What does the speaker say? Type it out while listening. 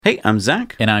Hey, I'm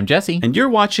Zach. And I'm Jesse. And you're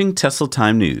watching Tesla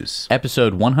Time News.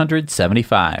 Episode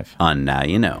 175. On Now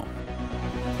You Know.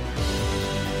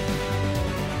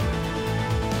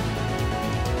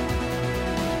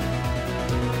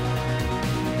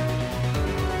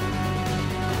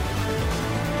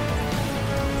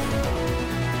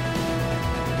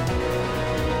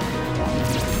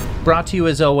 Brought to you,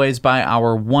 as always, by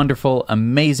our wonderful,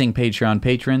 amazing Patreon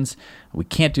patrons. We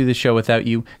can't do the show without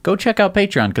you. Go check out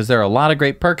Patreon because there are a lot of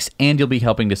great perks, and you'll be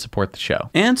helping to support the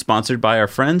show. And sponsored by our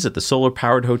friends at the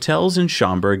solar-powered hotels in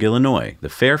Schaumburg, Illinois, the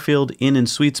Fairfield Inn and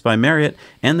Suites by Marriott,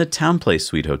 and the Town Place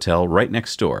Suite Hotel right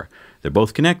next door. They're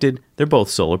both connected. They're both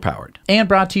solar-powered. And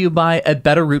brought to you by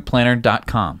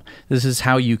abetterrouteplanner.com. This is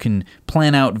how you can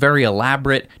plan out very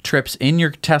elaborate trips in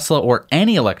your Tesla or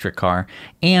any electric car.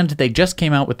 And they just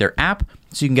came out with their app,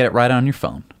 so you can get it right on your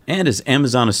phone. And as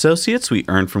Amazon associates, we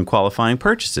earn from qualifying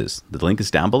purchases. The link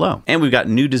is down below. And we've got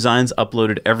new designs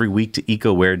uploaded every week to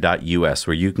ecoware.us,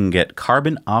 where you can get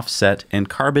carbon offset and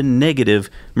carbon negative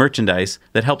merchandise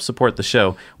that helps support the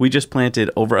show. We just planted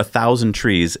over 1,000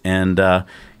 trees. And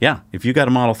if you got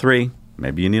a Model 3,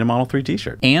 maybe you need a Model 3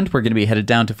 t-shirt. And we're going to be headed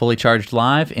down to Fully Charged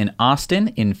Live in Austin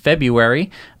in February.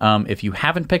 If you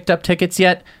haven't picked up tickets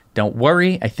yet, don't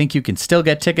worry. I think you can still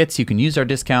get tickets. You can use our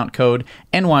discount code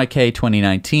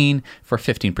NYK2019 for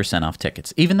 15% off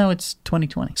tickets, even though it's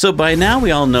 2020. So by now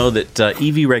we all know that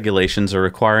EV regulations are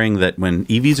requiring that when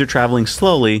EVs are traveling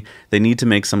slowly, they need to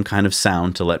make some kind of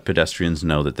sound to let pedestrians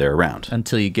know that they're around.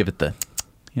 Until you give it the,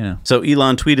 So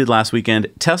Elon tweeted last weekend,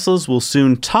 Teslas will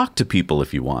soon talk to people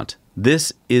if you want.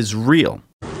 This is real.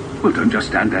 Well, don't just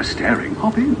stand there staring.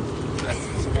 Hop in.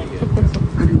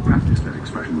 Have you practiced that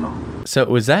expression long? So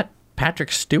was that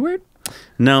Patrick Stewart?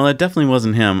 No, that definitely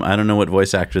wasn't him. I don't know what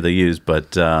voice actor they used,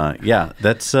 but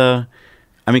that's... can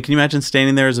you imagine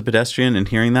standing there as a pedestrian and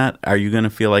hearing that? Are you going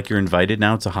to feel like you're invited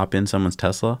now to hop in someone's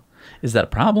Tesla? Is that a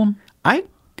problem?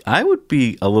 I would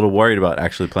be a little worried about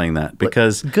actually playing that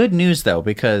because... Good news, though,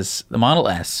 because the Model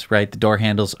S, right, the door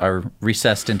handles are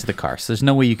recessed into the car, so there's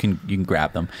no way you can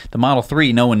grab them. The Model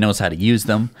 3, no one knows how to use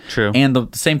them. True. And the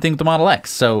same thing with the Model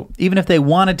X. So even if they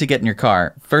wanted to get in your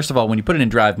car, first of all, when you put it in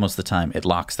drive most of the time, it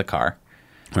locks the car.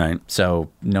 Right.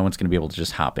 So no one's going to be able to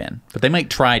just hop in. But they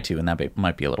might try to, and that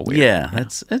might be a little weird. Yeah,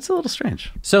 it's a little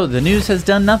strange. So the news has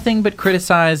done nothing but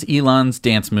criticize Elon's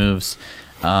dance moves.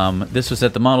 This was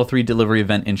at the Model 3 delivery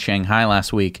event in Shanghai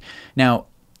last week. Now,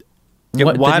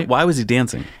 why was he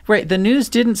dancing? Right, the news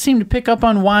didn't seem to pick up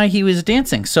on why he was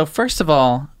dancing. So first of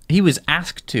all, he was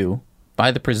asked to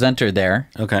by the presenter there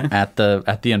at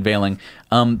the unveiling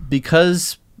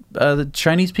because the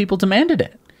Chinese people demanded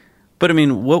it. But,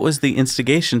 what was the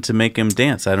instigation to make him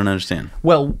dance? I don't understand.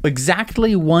 Well,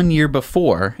 exactly 1 year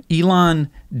before, Elon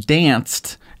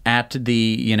danced at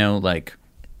the,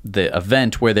 the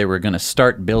event where they were going to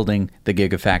start building the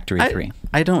Gigafactory 3.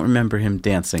 I don't remember him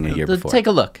dancing a year before. Take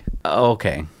a look.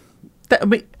 Okay.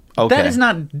 That is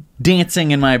not dancing,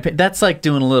 in my opinion. That's like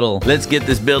doing a little... Let's get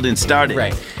this building started.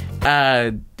 Right.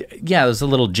 There was a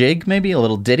little jig, maybe, a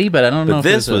little ditty, but I don't know if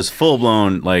this was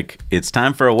full-blown, it's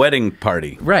time for a wedding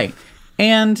party. Right.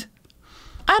 And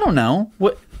I don't know.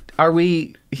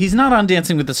 He's not on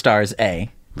Dancing with the Stars,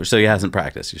 A. So he hasn't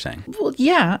practiced, you're saying? Well,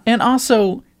 yeah. And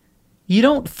also, you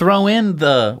don't throw in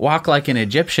the walk like an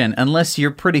Egyptian unless you're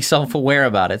pretty self-aware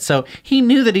about it. So he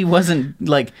knew that he wasn't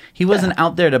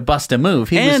out there to bust a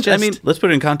move. Let's put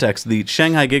it in context. The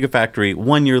Shanghai Gigafactory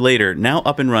 1 year later, now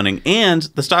up and running, and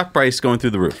the stock price going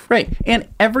through the roof. Right. And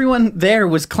everyone there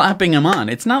was clapping him on.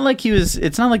 It's not like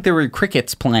there were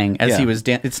crickets playing as he was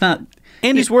dancing. It's not...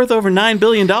 And he's worth over $9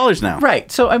 billion now.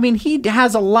 Right. So, he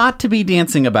has a lot to be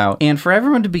dancing about. And for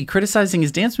everyone to be criticizing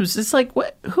his dance moves, it's like,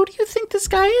 what? Who do you think this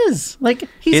guy is?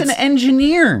 He's an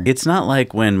engineer. It's not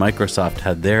like when Microsoft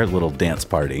had their little dance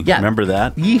party. Yeah. Remember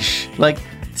that? Yeesh.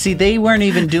 See, they weren't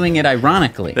even doing it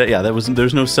ironically.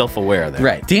 There's no self-aware there.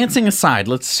 Right. Dancing aside,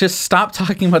 let's just stop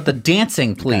talking about the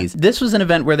dancing, please. Okay. This was an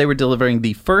event where they were delivering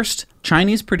the first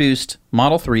Chinese-produced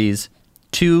Model 3s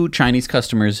to Chinese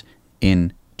customers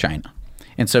in China.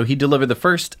 And so he delivered the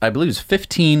first, I believe it was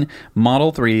 15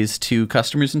 Model 3s to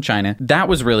customers in China. That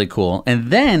was really cool.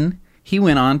 And then he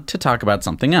went on to talk about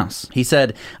something else. He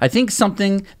said, I think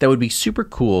something that would be super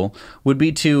cool would be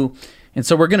and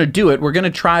so we're going to do it, we're going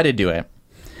to try to do it,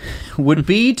 would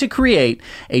be to create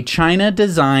a China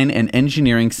Design and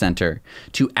Engineering Center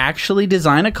to actually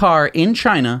design a car in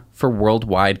China for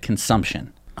worldwide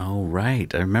consumption. Oh,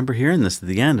 right. I remember hearing this at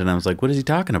the end, and I was like, what is he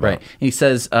talking about? Right. He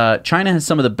says, China has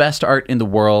some of the best art in the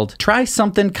world. Try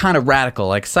something kind of radical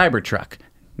like Cybertruck.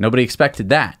 Nobody expected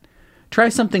that. Try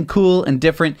something cool and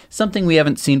different, something we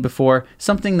haven't seen before,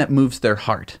 something that moves their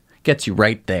heart. gets you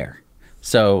right there.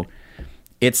 So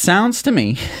it sounds to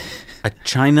me... A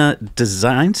China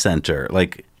design center.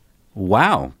 Like,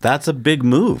 wow, that's a big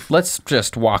move. Let's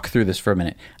just walk through this for a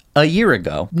minute. A year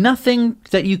ago, nothing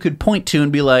that you could point to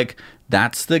and be like,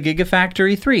 that's the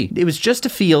Gigafactory 3. It was just a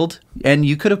field, and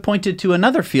you could have pointed to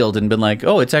another field and been like,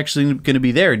 oh, it's actually going to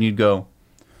be there. And you'd go,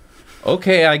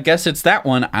 okay, I guess it's that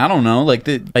one. I don't know. Like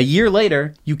a year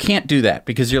later, you can't do that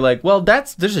because you're like, well,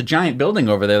 there's a giant building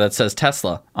over there that says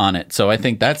Tesla on it. So I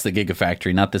think that's the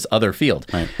Gigafactory, not this other field.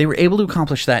 Right. They were able to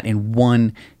accomplish that in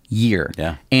 1 year.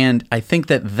 Yeah. And I think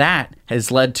that has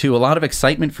led to a lot of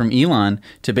excitement from Elon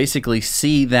to basically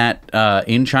see that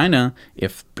in China,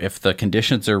 if the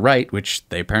conditions are right, which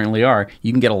they apparently are,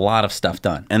 you can get a lot of stuff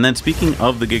done. And then speaking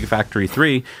of the Gigafactory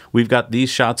 3, we've got these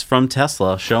shots from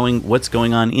Tesla showing what's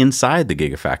going on inside the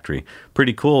Gigafactory.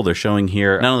 Pretty cool. They're showing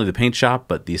here not only the paint shop,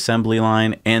 but the assembly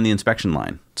line and the inspection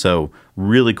line. So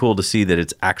really cool to see that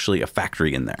it's actually a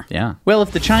factory in there. Yeah. Well,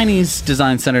 if the Chinese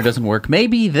design center doesn't work,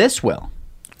 maybe this will.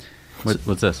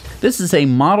 What's this? This is a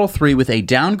Model 3 with a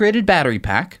downgraded battery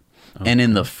pack, and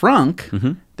in the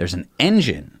frunk, there's an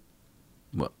engine.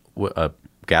 What, a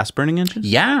gas burning engine?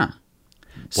 Yeah.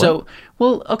 So,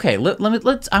 well, okay.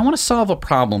 Let's. I want to solve a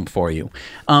problem for you.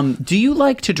 Do you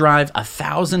like to drive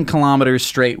 1,000 kilometers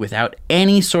straight without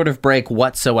any sort of brake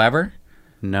whatsoever?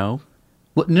 No.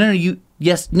 Well, no. You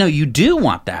do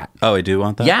want that. Oh, I do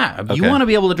want that? Yeah, Okay. you want to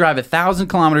be able to drive 1,000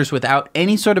 kilometers without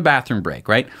any sort of bathroom break,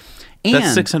 right? And,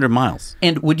 That's 600 miles.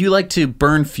 And would you like to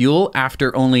burn fuel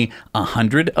after only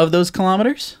 100 of those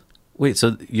kilometers? Wait,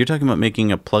 so you're talking about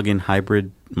making a plug-in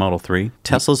hybrid Model 3?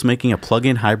 Tesla's making a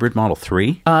plug-in hybrid Model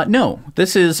 3? No,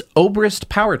 this is Obrist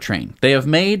Powertrain. They have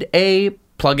made a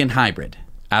plug-in hybrid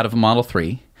out of a Model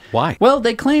 3. Why? Well,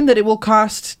 they claim that it will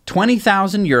cost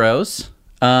 20,000 euros.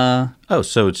 Oh,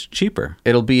 so it's cheaper.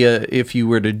 It'll be if you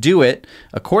were to do it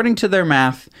according to their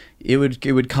math, it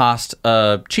would cost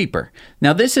cheaper.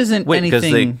 Now this isn't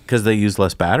anything because they use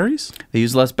less batteries? They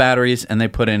use less batteries and they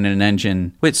put in an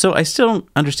engine. Wait, so I still don't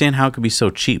understand how it could be so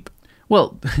cheap.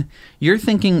 Well, you're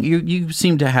thinking you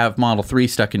seem to have Model 3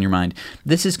 stuck in your mind.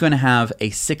 This is going to have a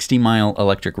 60-mile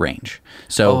electric range.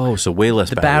 So way less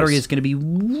the batteries. battery is going to be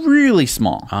really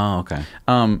small. Oh, okay.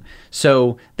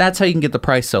 So that's how you can get the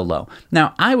price so low.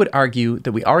 Now, I would argue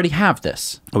that we already have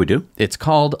this. Oh, we do? It's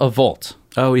called a Volt.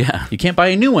 Oh, yeah. You can't buy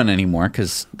a new one anymore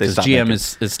because stopped GM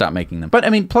making has stopped making them. But, I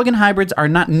mean, plug-in hybrids are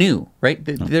not new, right?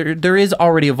 There is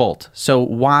already a Volt. So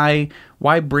why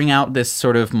bring out this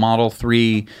sort of Model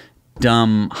 3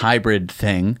 dumb hybrid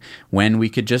thing when we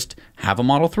could just have a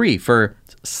Model 3 for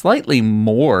slightly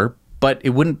more, but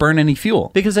it wouldn't burn any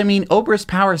fuel? Because, I mean, Obrist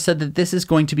Power said that this is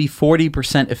going to be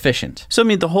 40% efficient. So, I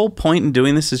mean, the whole point in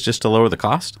doing this is just to lower the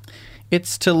cost?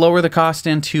 It's to lower the cost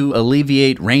and to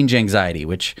alleviate range anxiety,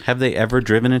 which... Have they ever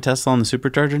driven a Tesla on the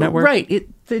Supercharger network? Right.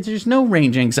 There's no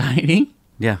range anxiety.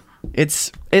 Yeah.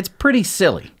 It's pretty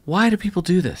silly. Why do people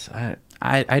do this?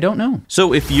 I don't know.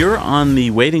 So if you're on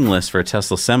the waiting list for a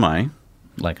Tesla Semi,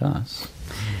 Like us.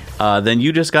 then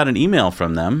you just got an email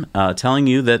from them telling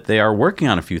you that they are working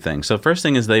on a few things. So first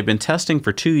thing is they've been testing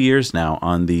for 2 years now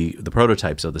on the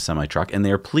prototypes of the semi-truck, and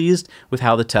they are pleased with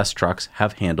how the test trucks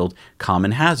have handled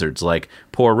common hazards like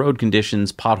poor road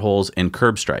conditions, potholes, and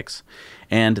curb strikes.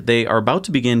 And they are about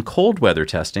to begin cold weather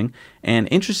testing. And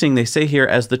interesting, they say here,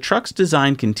 as the truck's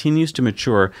design continues to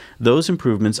mature, those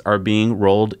improvements are being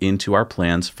rolled into our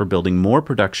plans for building more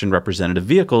production representative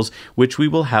vehicles, which we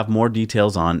will have more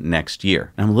details on next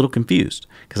year. And I'm a little confused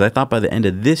because I thought by the end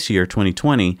of this year,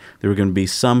 2020, there were going to be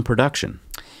some production.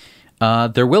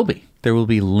 There will be. There will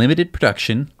be limited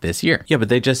production this year. Yeah, but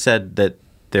they just said that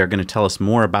they're going to tell us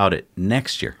more about it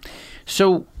next year.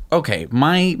 So, okay,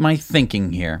 my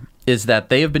thinking here is that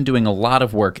they have been doing a lot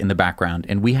of work in the background,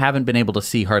 and we haven't been able to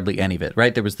see hardly any of it,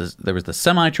 right? There was the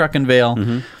semi-truck unveil,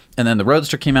 and then the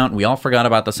Roadster came out, and we all forgot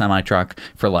about the semi-truck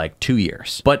for like 2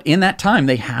 years. But in that time,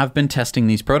 they have been testing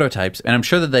these prototypes, and I'm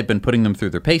sure that they've been putting them through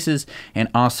their paces and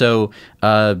also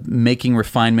making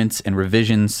refinements and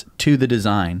revisions to the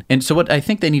design. And so what I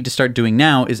think they need to start doing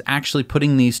now is actually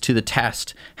putting these to the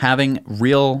test, having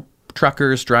real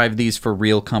truckers drive these for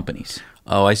real companies.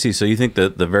 Oh, I see. So you think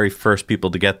that the very first people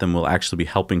to get them will actually be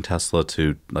helping Tesla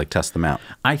to like test them out?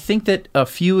 I think that a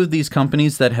few of these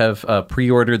companies that have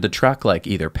pre-ordered the truck, like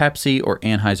either Pepsi or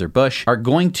Anheuser-Busch, are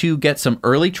going to get some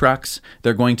early trucks.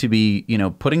 They're going to be,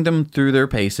 putting them through their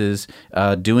paces,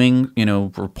 doing,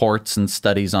 reports and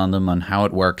studies on them on how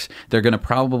it works. They're going to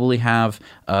probably have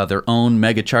their own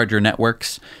mega charger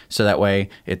networks, so that way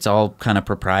it's all kind of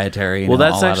proprietary. Well,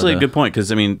 that's actually a good point because,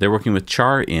 they're working with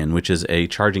CharIN, which is a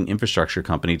charging infrastructure infrastructure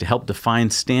company to help define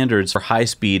standards for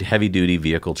high-speed, heavy-duty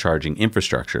vehicle charging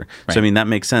infrastructure. So, I mean, that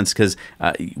makes sense because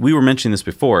we were mentioning this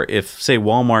before. If, say,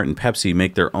 Walmart and Pepsi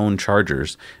make their own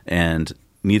chargers and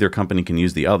neither company can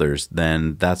use the others,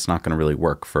 then that's not going to really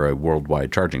work for a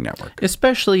worldwide charging network.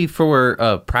 Especially for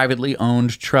privately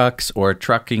owned trucks or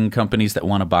trucking companies that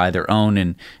want to buy their own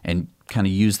and kind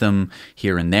of use them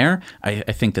here and there. I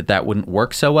think that wouldn't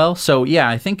work so well. So yeah,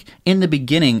 I think in the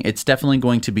beginning, it's definitely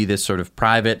going to be this sort of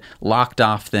private, locked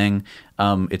off thing.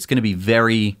 It's going to be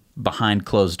very behind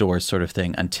closed doors sort of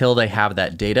thing until they have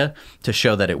that data to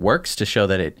show that it works, to show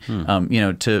that it,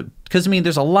 because I mean,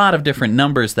 there's a lot of different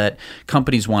numbers that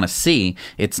companies want to see.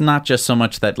 It's not just so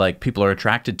much that like people are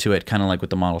attracted to it, kind of like with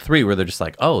the Model 3, where they're just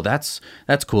like, oh, that's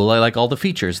cool. I like all the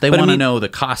features. They want to know the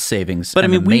cost savings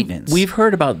and the maintenance. We've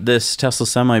heard about this Tesla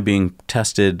Semi being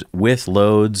tested with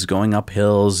loads, going up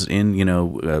hills in,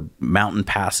 mountain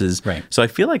passes. Right. So I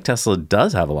feel like Tesla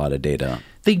does have a lot of data.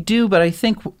 They do, but I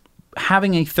think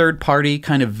having a third party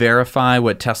kind of verify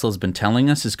what Tesla's been telling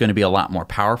us is going to be a lot more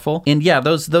powerful. And yeah,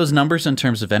 those numbers in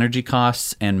terms of energy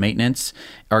costs and maintenance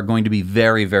are going to be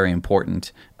very, very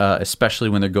important, especially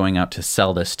when they're going out to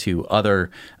sell this to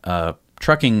other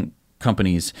trucking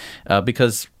companies,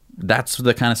 because that's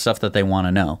the kind of stuff that they want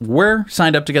to know. We're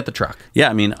signed up to get the truck. Yeah,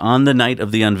 I mean, on the night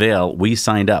of the unveil, we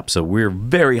signed up, so we're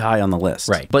very high on the list.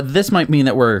 Right. But this might mean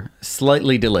that we're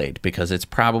slightly delayed because it's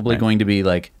probably going to be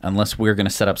like, unless we're going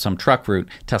to set up some truck route,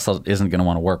 Tesla isn't going to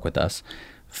want to work with us.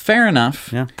 Fair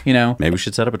enough. Yeah. Maybe we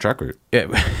should set up a truck route.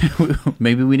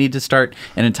 Maybe we need to start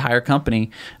an entire company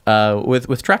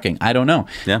with trucking. I don't know.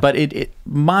 Yeah. But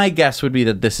my guess would be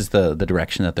that this is the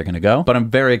direction that they're going to go. But I'm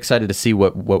very excited to see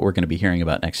what we're going to be hearing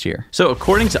about next year. So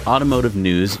according to Automotive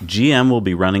News, GM will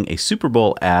be running a Super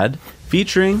Bowl ad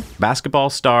featuring basketball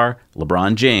star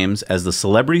LeBron James as the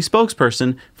celebrity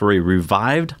spokesperson for a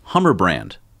revived Hummer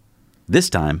brand. This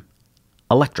time,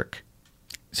 electric.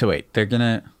 So wait, they're going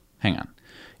to... Hang on.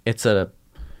 It's an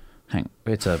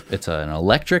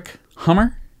electric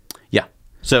Hummer? Yeah.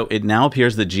 So it now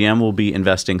appears that GM will be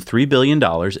investing $3 billion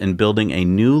in building a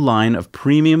new line of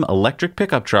premium electric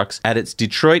pickup trucks at its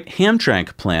Detroit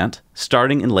Hamtramck plant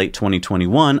starting in late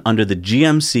 2021 under the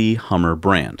GMC Hummer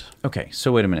brand. Okay,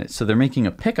 so wait a minute. So they're making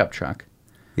a pickup truck.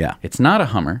 Yeah. It's not a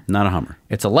Hummer. Not a Hummer.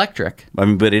 It's electric. I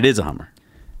mean, but it is a Hummer.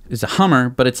 It's a Hummer,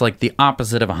 but it's like the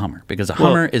opposite of a Hummer because a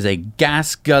Hummer is a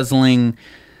gas-guzzling,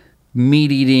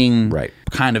 meat-eating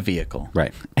kind of vehicle.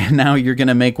 Right. And now you're going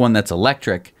to make one that's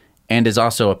electric and is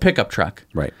also a pickup truck.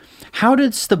 Right. How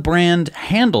does the brand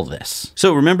handle this?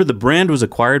 So remember, the brand was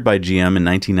acquired by GM in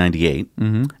 1998,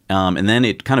 and then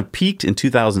it kind of peaked in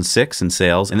 2006 in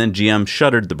sales, and then GM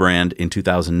shuttered the brand in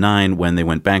 2009 when they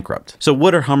went bankrupt. So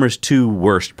what are Hummer's two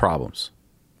worst problems?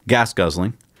 Gas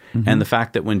guzzling. And the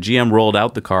fact that when GM rolled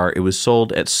out the car, it was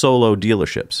sold at solo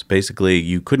dealerships. Basically,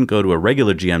 you couldn't go to a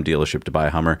regular GM dealership to buy a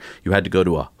Hummer. You had to go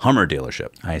to a Hummer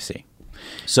dealership. I see.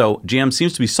 So GM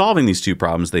seems to be solving these two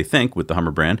problems, they think, with the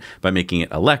Hummer brand by making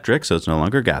it electric, so it's no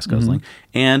longer gas guzzling,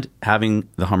 and having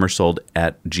the Hummer sold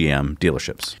at GM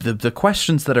dealerships. The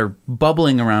questions that are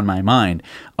bubbling around my mind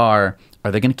are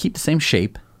they going to keep the same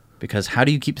shape? Because how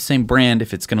do you keep the same brand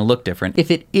if it's going to look different? If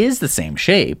it is the same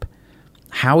shape,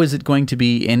 how is it going to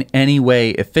be in any way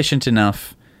efficient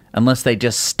enough unless they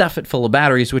just stuff it full of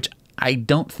batteries, which I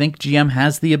don't think GM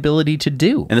has the ability to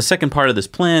do. And the second part of this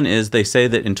plan is they say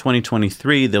that in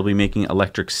 2023, they'll be making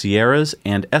electric Sierras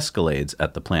and Escalades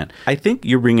at the plant. I think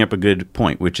you're bringing up a good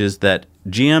point, which is that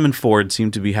GM and Ford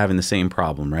seem to be having the same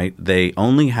problem, right? They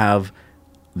only have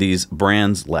these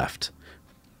brands left.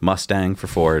 Mustang for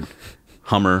Ford,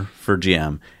 Hummer for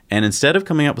GM. And instead of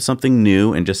coming up with something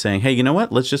new and just saying, hey, you know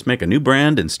what, let's just make a new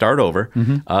brand and start over,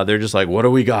 they're just like, what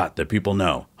do we got that people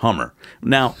know? Hummer.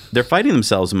 Now, they're fighting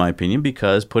themselves, in my opinion,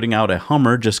 because putting out a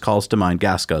Hummer just calls to mind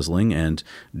gas guzzling and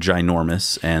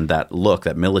ginormous and that look,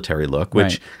 that military look,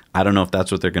 which I don't know if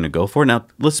that's what they're going to go for. Now,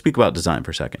 let's speak about design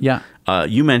for a second. Yeah.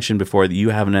 You mentioned before that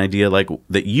you have an idea like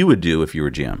that you would do if you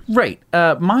were GM. Right.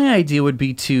 My idea would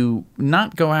be to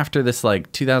not go after this like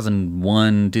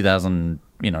 2001,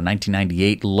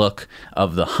 1998 look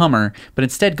of the Hummer, but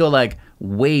instead go like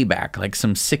way back, like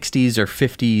some 60s or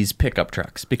 50s pickup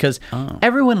trucks, because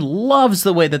everyone loves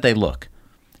the way that they look.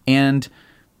 And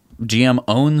GM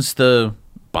owns the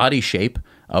body shape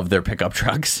of their pickup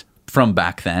trucks from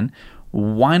back then.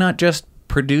 Why not just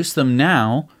produce them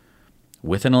now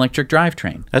with an electric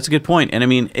drivetrain? That's a good point. And I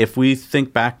mean, if we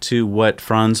think back to what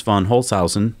Franz von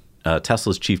Holzhausen,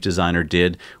 Tesla's chief designer,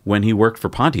 did when he worked for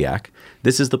Pontiac,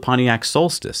 this is the Pontiac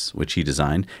Solstice, which he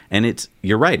designed. And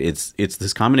you're right, it's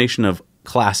this combination of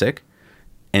classic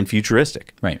and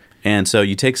futuristic. Right. And so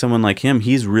you take someone like him,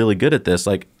 he's really good at this.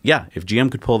 Like, yeah, if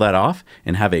GM could pull that off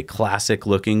and have a classic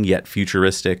looking yet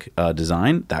futuristic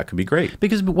design, that could be great.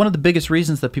 Because one of the biggest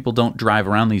reasons that people don't drive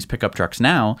around these pickup trucks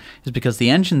now is because the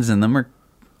engines in them are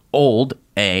old,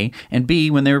 A, and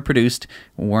B, when they were produced,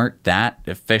 weren't that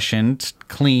efficient,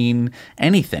 clean,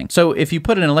 anything. So if you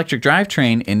put an electric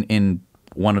drivetrain in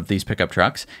one of these pickup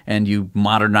trucks and you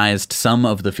modernized some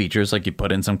of the features, like you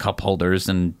put in some cup holders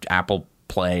and Apple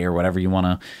Play or whatever you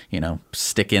want to,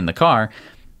 stick in the car,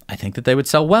 I think that they would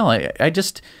sell well. I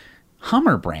just...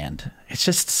 Hummer brand. It's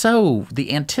just so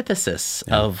the antithesis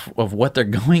of what they're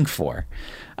going for.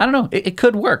 I don't know. It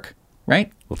could work,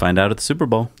 right? We'll find out at the Super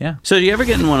Bowl. Yeah. So do you ever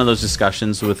get in one of those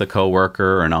discussions with a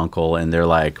coworker or an uncle and they're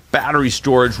like, battery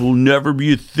storage will never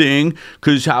be a thing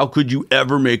because how could you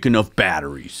ever make enough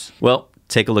batteries? Well,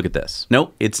 take a look at this.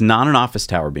 No, it's not an office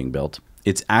tower being built.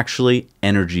 It's actually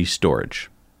energy storage.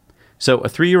 So a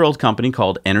 3-year-old company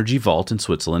called Energy Vault in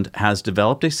Switzerland has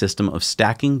developed a system of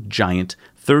stacking giant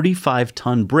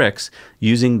 35-ton bricks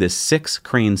using this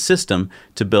 6-crane system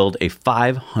to build a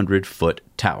 500-foot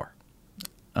tower.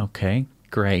 Okay,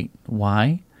 great.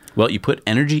 Why? Well, you put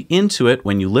energy into it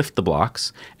when you lift the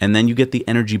blocks, and then you get the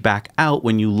energy back out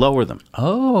when you lower them.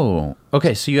 Oh,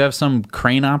 okay. So you have some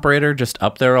crane operator just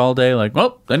up there all day like,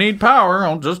 well, I need power.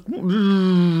 I'll just...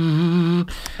 No,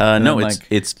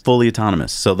 it's fully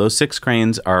autonomous. So those 6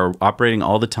 cranes are operating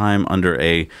all the time under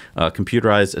a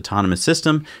computerized autonomous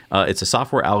system. It's a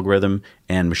software algorithm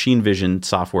and machine vision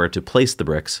software to place the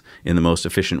bricks in the most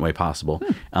efficient way possible.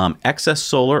 Excess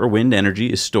solar or wind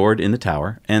energy is stored in the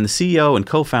tower, and the CEO and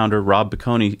co-founder Rob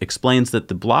Picconi explains that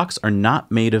the blocks are not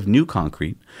made of new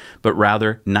concrete, but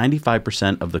rather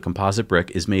 95% of the composite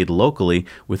brick is made locally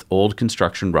with old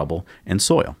construction rubble and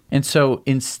soil. And so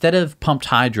instead of pumped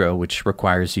hydro, which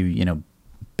requires you,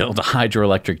 build a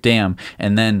hydroelectric dam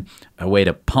and then a way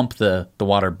to pump the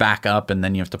water back up and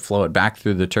then you have to flow it back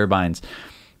through the turbines,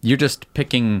 you're just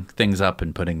picking things up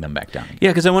and putting them back down again. Yeah,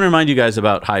 because I want to remind you guys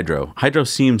about hydro. Hydro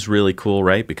seems really cool,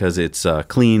 right? Because it's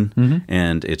clean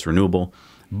and it's renewable.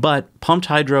 But pumped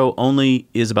hydro only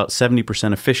is about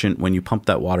 70% efficient when you pump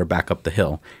that water back up the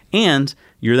hill. And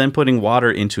you're then putting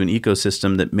water into an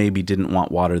ecosystem that maybe didn't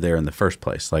want water there in the first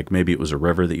place. Like maybe it was a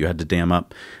river that you had to dam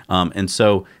up. And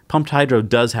so pumped hydro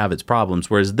does have its problems,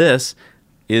 whereas this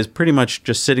is pretty much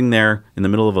just sitting there in the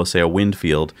middle of, say, a wind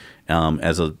field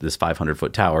this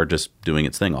 500-foot tower just doing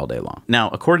its thing all day long. Now,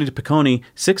 according to Picconi,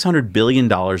 $600 billion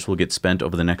will get spent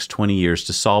over the next 20 years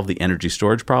to solve the energy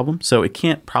storage problem. So it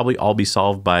can't probably all be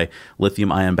solved by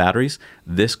lithium-ion batteries.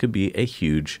 This could be a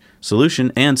huge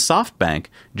solution. And SoftBank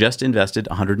just invested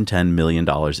 $110 million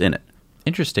in it.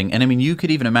 Interesting. And I mean, you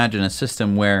could even imagine a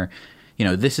system where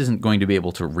this isn't going to be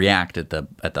able to react at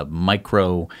the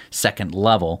microsecond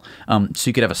level. So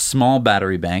you could have a small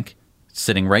battery bank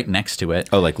sitting right next to it.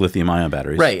 Oh, like lithium-ion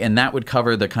batteries. Right, and that would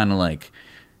cover the kind of like,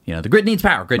 the grid needs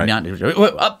power, grid not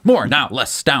up more, now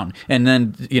less, down. And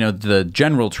then, the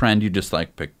general trend, you just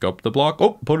like pick up the block,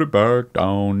 put it back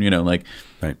down,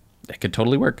 right. That could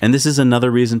totally work. And this is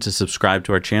another reason to subscribe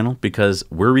to our channel because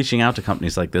we're reaching out to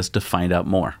companies like this to find out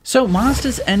more. So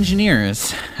Mazda's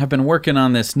engineers have been working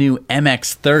on this new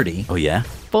MX-30. Oh, yeah?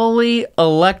 Fully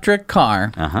electric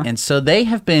car. And so they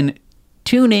have been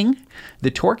tuning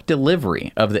the torque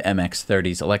delivery of the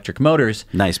MX-30's electric motors.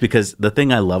 Nice, because the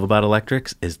thing I love about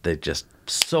electrics is they just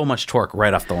so much torque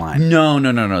right off the line.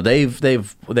 No.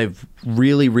 They've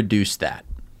really reduced that.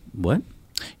 What?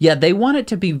 Yeah, they want it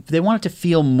to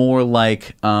feel more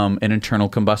like an internal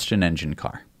combustion engine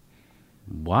car.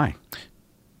 Why?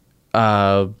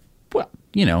 Well,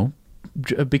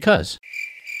 because.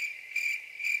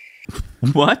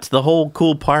 What? The whole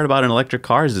cool part about an electric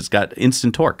car is it's got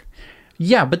instant torque.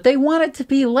 Yeah, but they want it to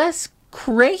be less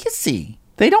crazy.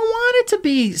 They don't want it to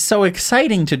be so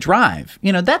exciting to drive.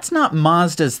 That's not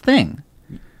Mazda's thing.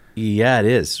 Yeah, it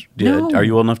is. No. Are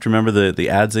you old enough to remember the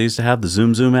ads they used to have, the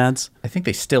Zoom Zoom ads? I think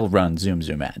they still run Zoom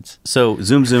Zoom ads. So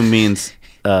Zoom Zoom means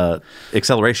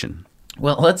acceleration.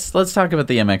 Well, let's talk about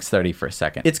the MX-30 for a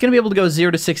second. It's going to be able to go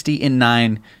 0 to 60 in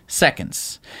 9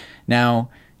 seconds. Now,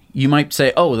 you might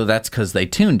say, oh, that's because they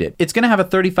tuned it. It's going to have a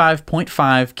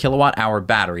 35.5 kilowatt-hour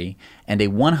battery and a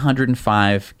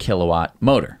 105 kilowatt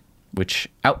motor, which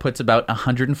outputs about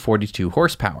 142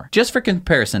 horsepower. Just for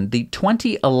comparison, the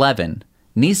 2011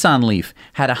 Nissan Leaf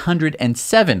had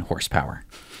 107 horsepower.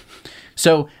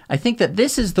 So I think that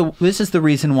this is the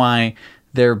reason why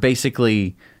they're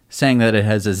basically saying that it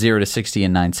has a 0 to 60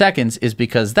 in 9 seconds is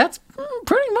because that's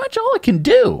pretty much all it can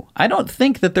do. I don't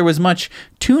think that there was much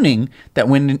tuning that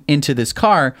went into this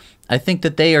car. I think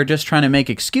that they are just trying to make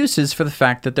excuses for the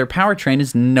fact that their powertrain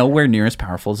is nowhere near as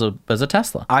powerful as a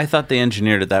Tesla. I thought they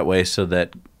engineered it that way so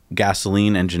that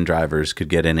gasoline engine drivers could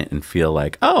get in it and feel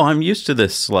like, oh, I'm used to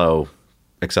this slow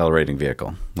accelerating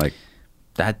vehicle. Like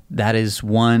that is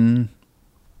one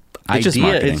It's just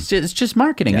idea. marketing. It's just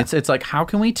marketing. Yeah. It's like, how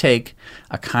can we take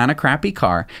a kind of crappy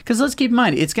car? Because let's keep in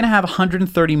mind, it's going to have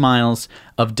 130 miles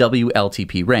of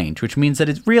WLTP range, which means that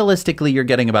it's realistically you're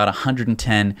getting about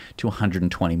 110 to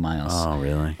 120 miles Oh,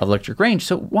 really? of electric range.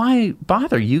 So why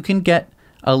bother? You can get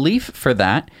a Leaf for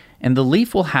that, and the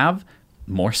Leaf will have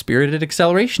more spirited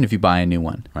acceleration if you buy a new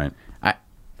one. Right.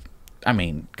 I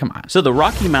mean, come on. So the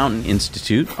Rocky Mountain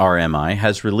Institute, RMI,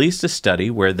 has released a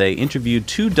study where they interviewed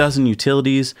 24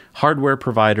 utilities, hardware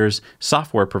providers,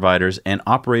 software providers, and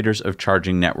operators of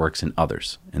charging networks and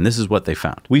others. And this is what they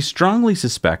found. We strongly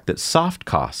suspect that soft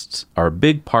costs are a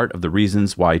big part of the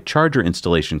reasons why charger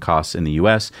installation costs in the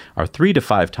US are 3 to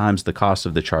 5 times the cost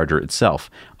of the charger itself,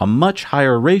 a much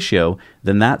higher ratio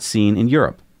than that seen in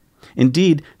Europe.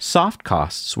 Indeed, soft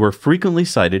costs were frequently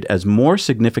cited as more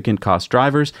significant cost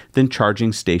drivers than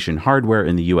charging station hardware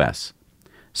in the US.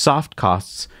 Soft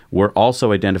costs were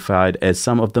also identified as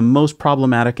some of the most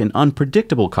problematic and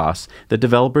unpredictable costs that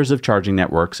developers of charging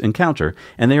networks encounter,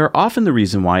 and they are often the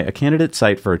reason why a candidate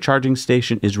site for a charging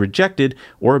station is rejected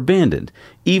or abandoned,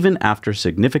 even after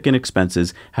significant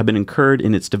expenses have been incurred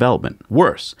in its development.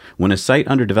 Worse, when a site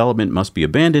under development must be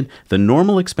abandoned, the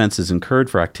normal expenses incurred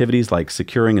for activities like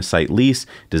securing a site lease,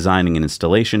 designing an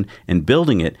installation, and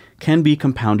building it can be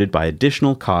compounded by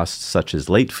additional costs such as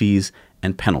late fees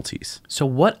and penalties. So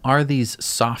what are these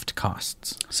soft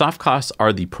costs? Soft costs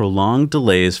are the prolonged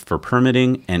delays for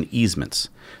permitting and easements.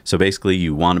 So basically,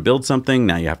 you want to build something,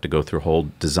 now you have to go through a whole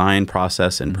design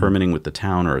process and permitting with the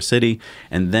town or a city,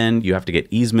 and then you have to get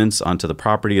easements onto the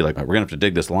property. Like, we're going to have to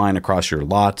dig this line across your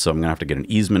lot, so I'm going to have to get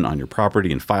an easement on your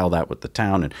property and file that with the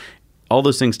town. And all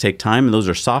those things take time, and those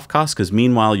are soft costs because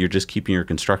meanwhile, you're just keeping your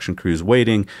construction crews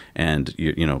waiting, and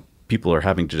people are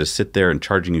having to just sit there and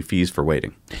charging you fees for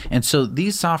waiting. And so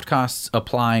these soft costs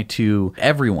apply to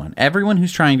everyone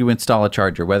who's trying to install a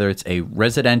charger, whether it's a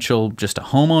residential, just a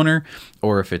homeowner,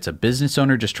 or if it's a business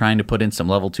owner just trying to put in some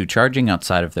level 2 charging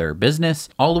outside of their business,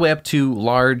 all the way up to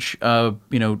large,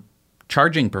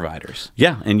 charging providers.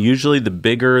 Yeah, and usually the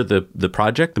bigger the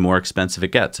project, the more expensive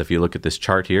it gets. If you look at this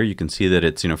chart here, you can see that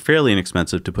it's fairly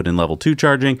inexpensive to put in level 2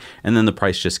 charging, and then the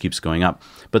price just keeps going up.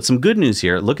 But some good news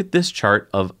here, look at this chart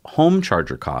of home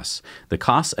charger costs. The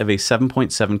cost of a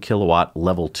 7.7 kilowatt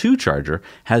level 2 charger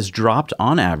has dropped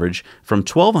on average from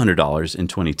 $1,200 in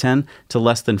 2010 to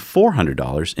less than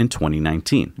 $400 in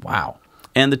 2019. Wow.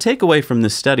 And the takeaway from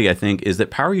this study, I think, is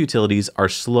that power utilities are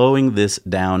slowing this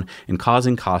down and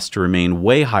causing costs to remain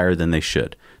way higher than they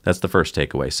should. That's the first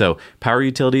takeaway. So power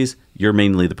utilities, you're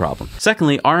mainly the problem.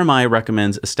 Secondly, RMI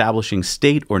recommends establishing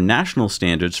state or national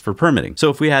standards for permitting. So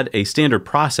if we had a standard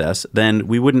process, then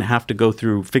we wouldn't have to go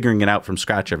through figuring it out from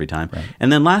scratch every time. Right.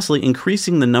 And then lastly,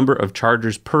 increasing the number of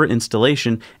chargers per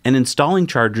installation and installing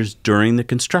chargers during the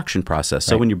construction process.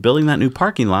 So when you're building that new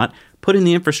parking lot, put in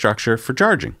the infrastructure for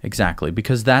charging. Exactly,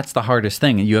 because that's the hardest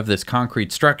thing. You have this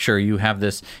concrete structure, you have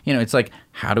this, it's like,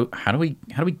 how do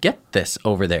we get this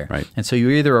over there? Right. And so you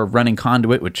either are running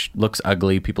conduit, which looks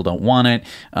ugly, people don't want it,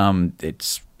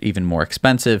 it's even more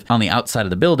expensive on the outside of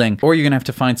the building, or you're going to have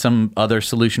to find some other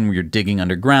solution where you're digging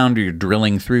underground or you're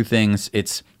drilling through things.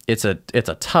 It's a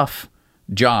tough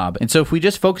job. And so if we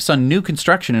just focus on new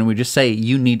construction and we just say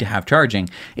you need to have charging,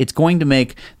 it's going to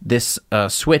make this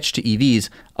switch to EVs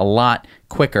a lot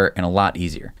quicker and a lot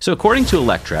easier. So according to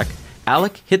Electrek,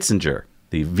 Alec Hitzinger,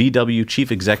 the VW chief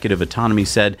executive autonomy,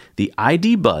 said the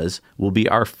ID Buzz will be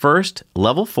our first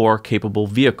level 4 capable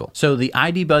vehicle. So the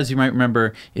ID Buzz, you might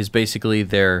remember, is basically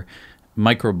their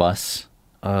microbus,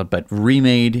 but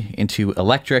remade into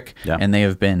electric. Yeah. And they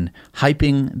have been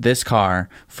hyping this car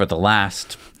for the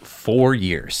last 4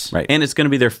 years. Right. And it's going to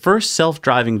be their first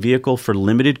self-driving vehicle for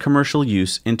limited commercial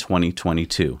use in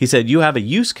 2022. He said, you have a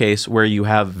use case where you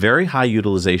have very high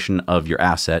utilization of your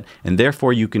asset, and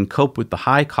therefore you can cope with the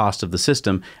high cost of the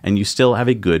system, and you still have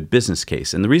a good business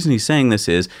case. And the reason he's saying this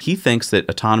is he thinks that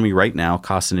autonomy right now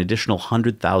costs an additional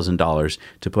 $100,000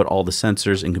 to put all the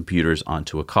sensors and computers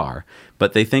onto a car.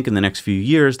 But they think in the next few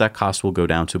years, that cost will go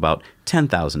down to about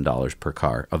 $10,000 per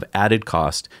car of added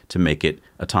cost to make it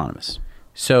autonomous.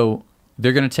 So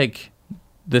they're going to take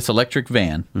this electric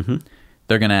van. Mm-hmm.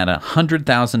 They're going to add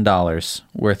 $100,000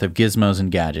 worth of gizmos and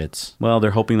gadgets. Well,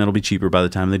 they're hoping that'll be cheaper by the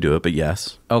time they do it, but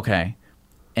yes. Okay.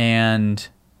 And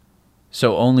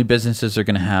So only businesses are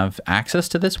going to have access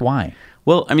to this? Why?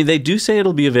 Well, I mean, they do say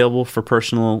it'll be available for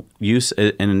personal use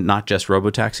and not just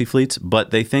robotaxi fleets,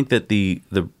 but they think that the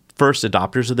first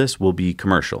adopters of this will be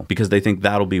commercial because they think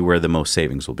that'll be where the most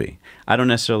savings will be. I don't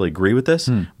necessarily agree with this,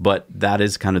 but that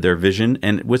is kind of their vision.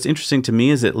 And what's interesting to me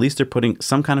is at least they're putting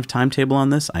some kind of timetable on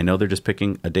this. I know they're just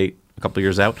picking a date a couple of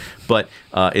years out, but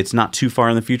it's not too far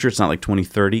in the future. It's not like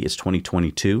 2030, it's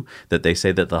 2022 that they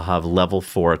say that they'll have level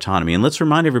 4 autonomy. And let's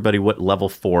remind everybody what level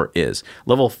 4 is.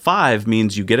 Level 5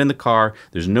 means you get in the car,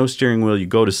 there's no steering wheel, you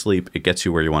go to sleep, it gets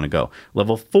you where you want to go.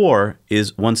 Level 4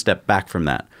 is one step back from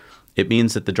that. It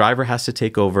means that the driver has to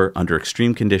take over under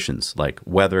extreme conditions like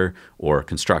weather or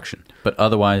construction. But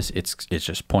otherwise, it's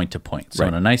just point to point. So Right.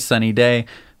 on a nice sunny day,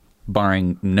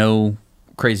 barring no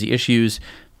crazy issues,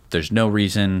 there's no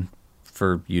reason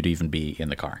for you to even be in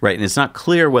the car. Right, and it's not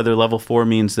clear whether level 4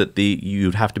 means that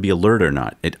you'd have to be alert or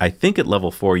not. I think at level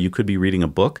 4 you could be reading a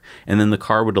book and then the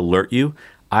car would alert you.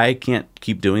 I can't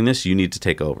keep doing this. You need to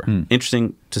take over.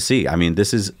 Interesting to see. I mean,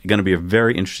 this is going to be a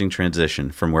very interesting transition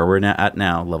from where we're at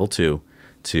now, level 2,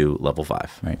 to level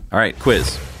 5. Right. All right,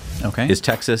 quiz. Okay. Is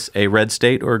Texas a red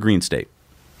state or a green state?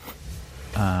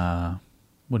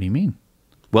 What do you mean?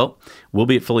 Well, we'll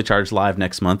be at Fully Charged Live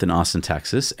next month in Austin,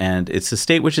 Texas, and it's a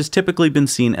state which has typically been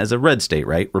seen as a red state,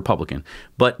 right? Republican.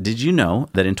 But did you know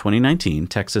that in 2019,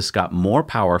 Texas got more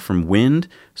power from wind,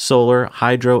 solar,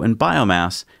 hydro, and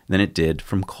biomass than it did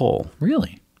from coal?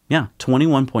 Really? Yeah,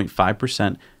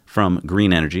 21.5% from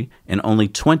green energy and only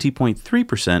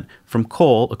 20.3% from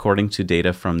coal, according to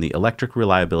data from the Electric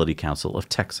Reliability Council of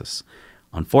Texas.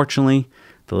 Unfortunately,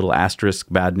 the little asterisk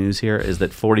bad news here is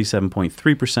that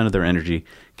 47.3% of their energy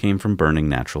came from burning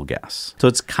natural gas. So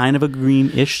it's kind of a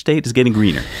greenish state. It's getting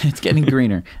greener. It's getting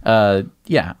greener.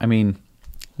 Yeah, I mean,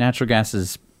 natural gas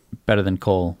is better than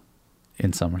coal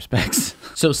in some respects.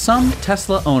 So some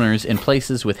Tesla owners in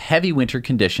places with heavy winter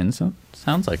conditions,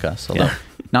 sounds like us, although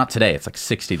not today, it's like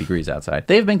 60 degrees outside,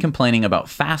 they've been complaining about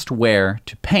fast wear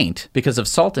to paint because of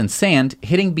salt and sand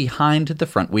hitting behind the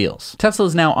front wheels. Tesla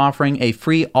is now offering a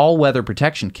free all-weather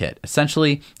protection kit,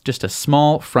 essentially just a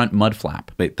small front mud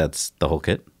flap. Wait, that's the whole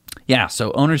kit? Yeah,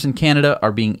 so owners in Canada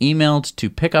are being emailed to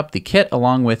pick up the kit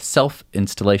along with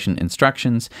self-installation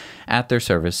instructions at their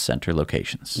service center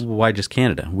locations. Why just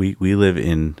Canada? We live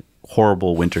in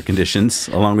horrible winter conditions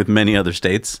along with many other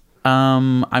states.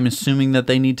 I'm assuming that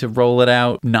they need to roll it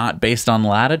out not based on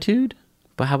latitude?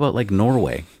 But how about like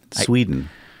Norway, Sweden?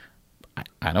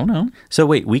 I don't know. So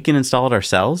wait, we can install it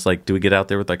ourselves? Like, do we get out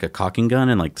there with like a caulking gun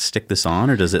and like stick this on,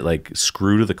 or does it like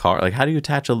screw to the car? Like, how do you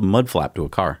attach a mud flap to a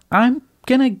car? I'm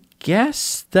gonna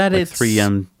guess that Like it's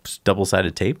 3M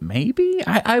double-sided tape? maybe.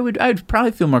 I'd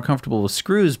probably feel more comfortable with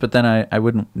screws, but then I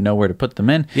wouldn't know where to put them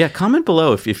in. Yeah, comment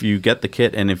below if you get the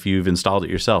kit and if you've installed it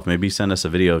yourself. Maybe send us a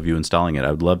video of you installing it.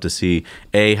 I would love to see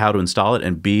A, how to install it,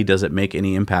 and B, does it make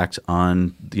any impact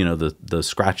on the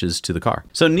scratches to the car.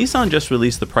 So Nissan just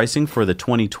released the pricing for the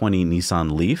 2020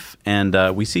 Nissan Leaf,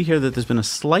 and we see here that there's been a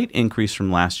slight increase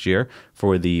from last year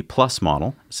for the Plus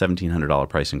model, $1,700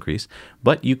 price increase,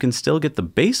 but you can still get the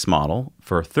base model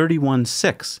for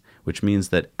 $31,600, which means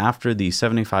that after the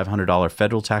 $7,500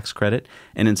 federal tax credit,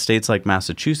 and in states like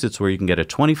Massachusetts where you can get a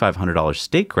 $2,500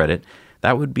 state credit,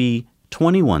 that would be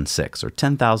 $21,600 or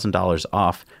 $10,000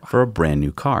 off for a brand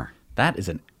new car. That is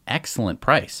an excellent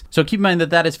price. So keep in mind that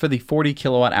that is for the 40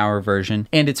 kilowatt hour version,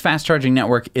 and its fast charging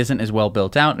network isn't as well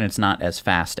built out and it's not as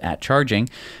fast at charging,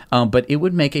 but it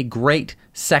would make a great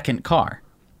second car.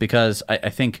 Because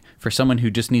I think for someone who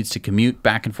just needs to commute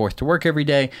back and forth to work every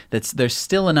day, there's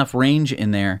still enough range in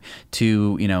there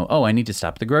to, I need to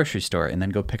stop at the grocery store and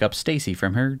then go pick up Stacy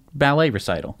from her ballet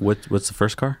recital. What's the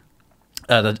first car?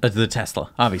 The Tesla,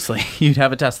 obviously. You'd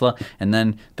have a Tesla, and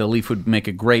then the Leaf would make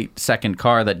a great second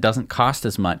car that doesn't cost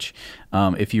as much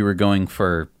if you were going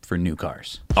for new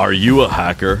cars. Are you a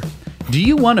hacker? Do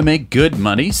you want to make good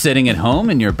money sitting at home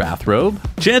in your bathrobe?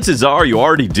 Chances are you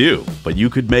already do, but you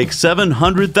could make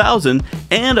 $700,000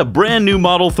 and a brand new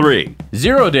Model 3.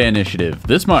 0 Day Initiative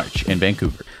this March in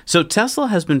Vancouver. So Tesla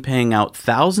has been paying out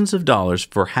thousands of dollars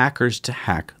for hackers to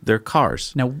hack their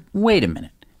cars. Now, wait a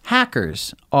minute.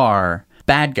 Hackers are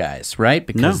bad guys, right?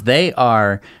 Because No.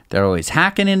 they're always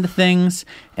hacking into things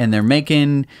and they're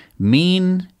making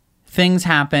mean things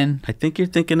happen. I think you're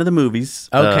thinking of the movies.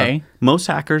 Okay. Most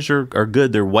hackers are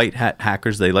good. They're white hat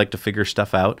hackers. They like to figure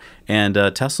stuff out. And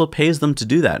Tesla pays them to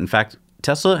do that. In fact,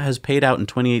 Tesla has paid out in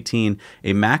 2018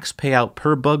 a max payout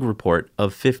per bug report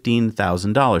of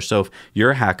 $15,000. So if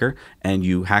you're a hacker and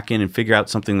you hack in and figure out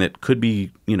something that could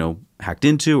be, hacked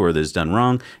into or that is done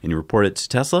wrong, and you report it to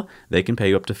Tesla, they can pay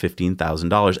you up to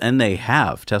 $15,000. And they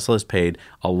have. Tesla has paid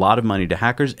a lot of money to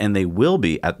hackers, and they will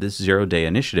be at this zero-day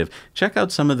initiative. Check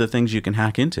out some of the things you can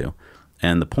hack into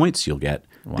and the points you'll get,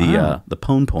 the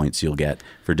Pwn points you'll get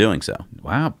for doing so.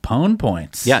 Wow, Pwn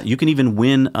points. Yeah, you can even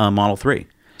win a Model 3.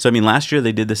 So, I mean, last year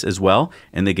they did this as well,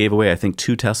 and they gave away, I think,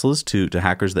 2 Teslas to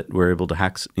hackers that were able to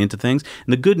hack into things.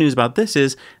 And the good news about this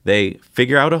is they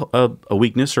figure out a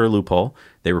weakness or a loophole,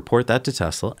 they report that to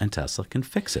Tesla, and Tesla can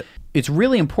fix it. It's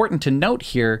really important to note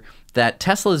here that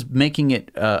Tesla is making it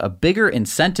a bigger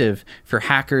incentive for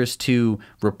hackers to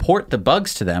report the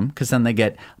bugs to them, because then they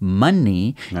get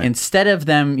money instead of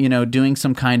them, doing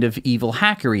some kind of evil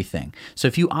hackery thing. So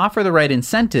if you offer the right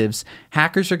incentives,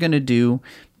 hackers are going to do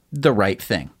the right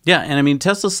thing. Yeah, and I mean,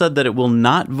 Tesla said that it will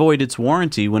not void its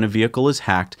warranty when a vehicle is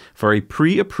hacked for a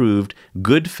pre-approved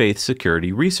good faith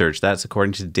security research. That's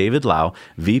according to David Lau,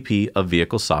 VP of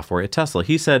Vehicle Software at Tesla.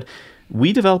 He said,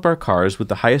 "We develop our cars with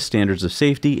the highest standards of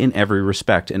safety in every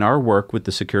respect, and our work with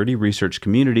the security research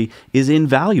community is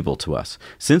invaluable to us.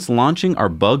 Since launching our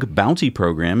Bug Bounty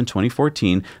program in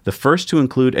 2014, the first to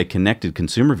include a connected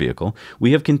consumer vehicle,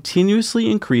 we have continuously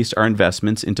increased our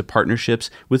investments into partnerships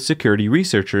with security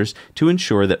researchers to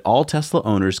ensure that all Tesla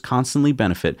owners constantly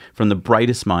benefit from the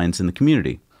brightest minds in the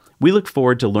community. We look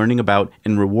forward to learning about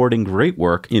and rewarding great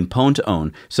work in Pwn to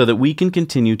Own so that we can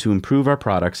continue to improve our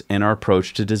products and our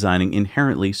approach to designing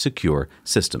inherently secure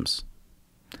systems."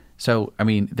 So, I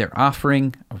mean, they're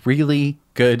offering really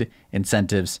good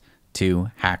incentives to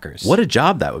hackers. What a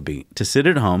job that would be, to sit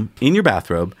at home in your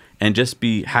bathrobe and just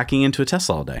be hacking into a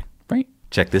Tesla all day. Right.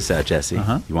 Check this out, Jesse.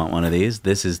 You want one of these?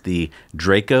 This is the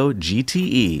Draco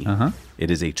GTE.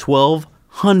 It is a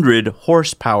 1,200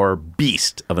 horsepower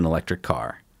beast of an electric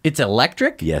car. It's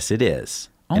electric? Yes, it is.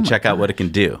 Oh and my check out what it gosh. can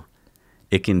do.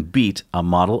 It can beat a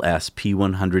Model S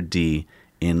P100D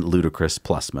in ludicrous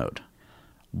plus mode.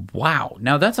 Wow.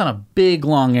 Now that's on a big,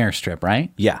 long airstrip,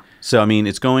 right? Yeah. So, I mean,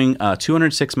 it's going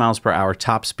 206 miles per hour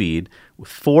top speed with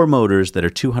 4 motors that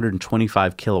are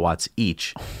 225 kilowatts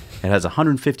each. It has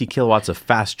 150 kilowatts of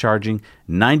fast charging,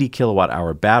 90 kilowatt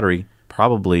hour battery,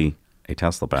 probably a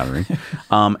Tesla battery.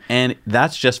 And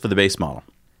that's just for the base model.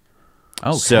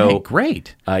 Okay, So-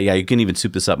 great. Yeah, you can even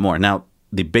soup this up more. Now,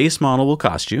 the base model will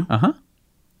cost you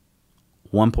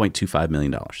 $1.25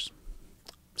 million.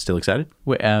 Still excited?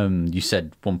 Wait, you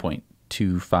said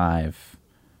 1.25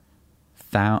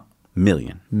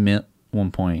 Million.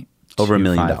 1.25 Over $1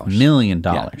 million. Million Yeah,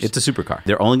 dollars. it's a supercar.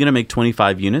 They're only going to make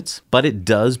 25 units, but it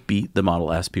does beat the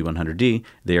Model S P100D.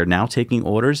 They are now taking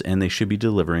orders, and they should be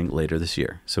delivering later this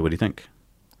year. So what do you think?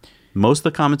 Most of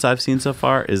the comments I've seen so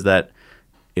far is that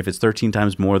if it's 13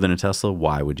 times more than a Tesla,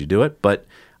 why would you do it? But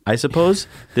I suppose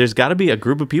there's got to be a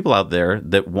group of people out there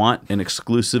that want an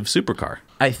exclusive supercar.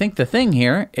 I think the thing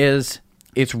here is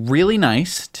it's really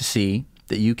nice to see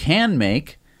that you can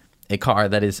make a car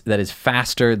that is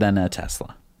faster than a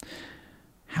Tesla.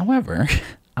 However,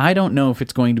 I don't know if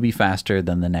it's going to be faster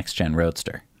than the next gen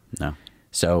Roadster. No.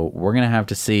 So we're going to have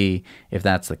to see if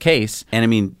that's the case. And I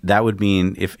mean, that would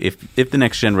mean if the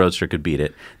next gen Roadster could beat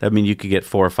it, that would mean you could get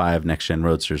 4 or 5 next gen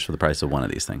Roadsters for the price of one of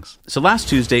these things. So last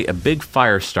Tuesday, a big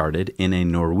fire started in a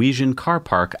Norwegian car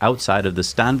park outside of the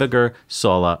Stavanger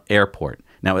Sola airport.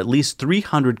 Now, at least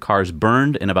 300 cars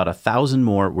burned and about 1,000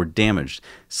 more were damaged.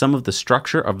 Some of the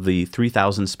structure of the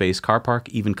 3,000 space car park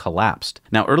even collapsed.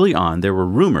 Now, early on, there were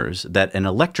rumors that an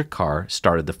electric car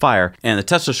started the fire, and the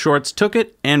Tesla shorts took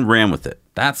it and ran with it.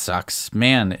 That sucks.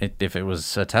 Man, if it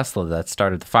was a Tesla that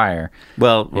started the fire.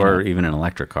 Well, or even an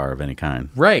electric car of any kind.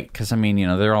 Right, because, I mean,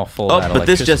 they're all full Oh, of that but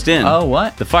this electricity. just in. Oh,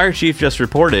 what? The fire chief just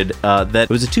reported that it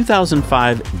was a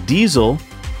 2005 diesel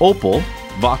Opel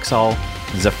Vauxhall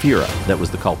Zafira that was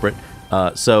the culprit.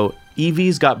 So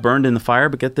EVs got burned in the fire,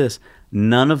 but get this,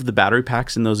 none of the battery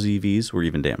packs in those EVs were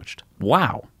even damaged.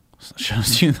 Wow. So it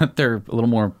shows you that they're a little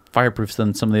more fireproof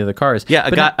than some of the other cars. Yeah,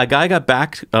 But a guy got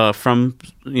back from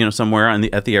somewhere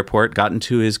at the airport, got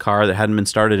into his car that hadn't been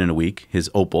started in a week, his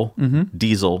Opel,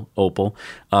 diesel Opel,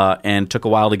 and took a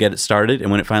while to get it started.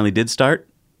 And when it finally did start,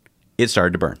 it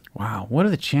started to burn. Wow. What are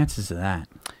the chances of that?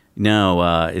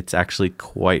 No, it's actually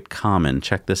quite common.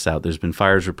 Check this out. There's been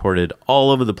fires reported all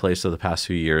over the place over the past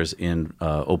few years in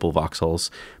Opel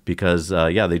Vauxhalls because,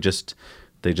 they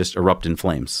just erupt in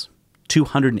flames.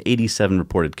 287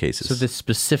 reported cases. So this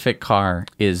specific car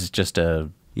is just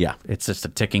it's just a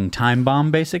ticking time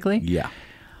bomb, basically? Yeah.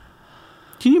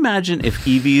 Can you imagine if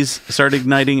EVs started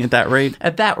igniting at that rate?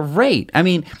 At that rate. I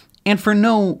mean, and for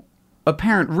no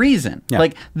apparent reason. Yeah.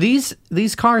 Like, these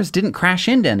cars didn't crash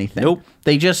into anything. Nope.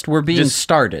 They just were being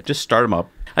started. Just start them up.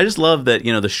 I just love that,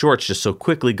 the shorts just so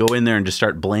quickly go in there and just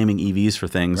start blaming EVs for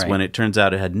things when it turns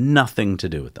out it had nothing to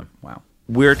do with them. Wow.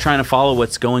 We're trying to follow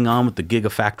what's going on with the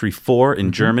Gigafactory 4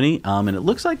 in Germany, and it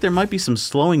looks like there might be some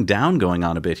slowing down going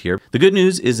on a bit here. The good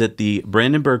news is that the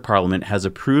Brandenburg Parliament has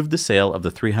approved the sale of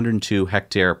the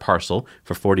 302-hectare parcel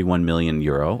for €41 million,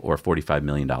 or $45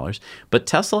 million, but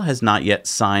Tesla has not yet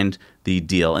signed the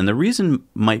deal, and the reason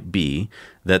might be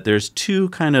that there's two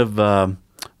kind of...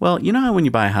 well, you know how when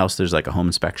you buy a house, there's like a home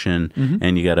inspection,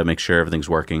 and you got to make sure everything's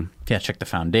working? Yeah, check the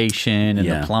foundation and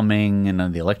the plumbing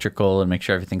and the electrical and make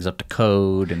sure everything's up to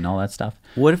code and all that stuff.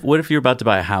 What if you're about to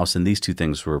buy a house and these two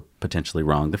things were potentially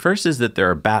wrong? The first is that there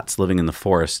are bats living in the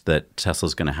forest that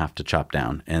Tesla's going to have to chop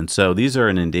down. And so these are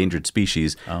an endangered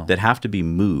species that have to be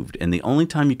moved. And the only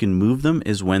time you can move them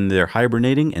is when they're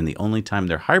hibernating. And the only time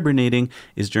they're hibernating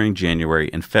is during January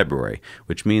and February,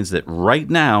 which means that right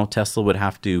now Tesla would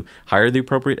have to hire the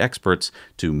appropriate experts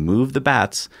to move the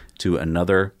bats to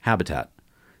another habitat.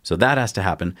 So that has to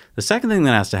happen. The second thing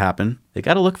that has to happen, they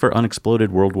got to look for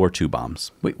unexploded World War II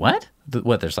bombs. Wait, what?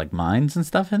 What, there's like mines and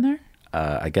stuff in there?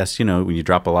 I guess, when you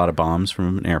drop a lot of bombs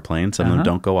from an airplane, some of them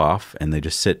don't go off, and they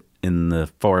just sit in the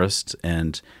forest.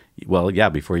 And,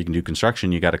 before you can do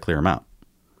construction, you got to clear them out.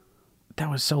 That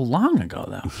was so long ago,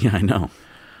 though. Yeah, I know.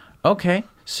 Okay,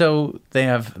 so they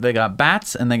got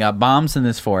bats and they got bombs in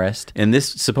this forest. And this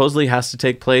supposedly has to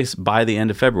take place by the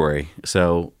end of February.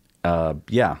 So,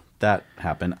 that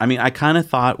happened. I mean, I kind of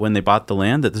thought when they bought the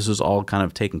land that this was all kind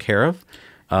of taken care of.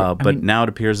 But now it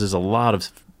appears there's a lot of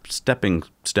stepping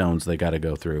stones they got to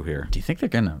go through here. Do you think they're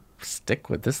going to stick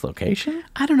with this location?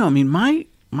 I don't know. I mean,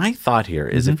 my thought here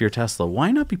is if you're Tesla, why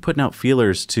not be putting out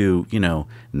feelers to,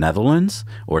 Netherlands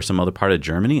or some other part of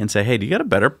Germany and say, hey, do you got a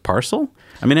better parcel?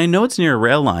 I mean, I know it's near a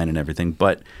rail line and everything,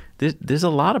 but there's a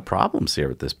lot of problems here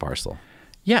with this parcel.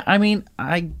 Yeah, I mean,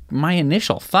 my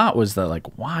initial thought was that,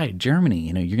 like, why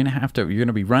Germany? You're going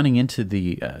to be running into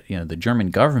the the German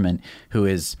government, who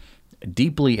is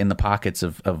deeply in the pockets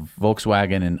of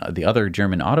Volkswagen and the other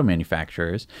German auto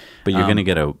manufacturers. But you're going to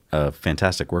get a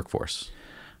fantastic workforce.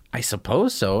 I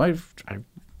suppose so. I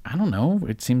don't know.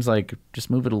 It seems like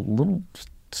just move it a little,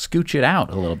 scooch it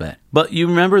out a little bit. But you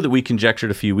remember that we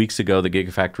conjectured a few weeks ago the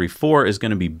Gigafactory 4 is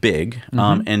going to be big,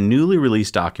 and newly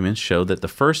released documents show that the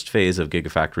first phase of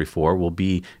Gigafactory 4 will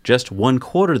be just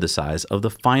 1/4 the size of the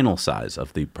final size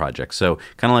of the project. So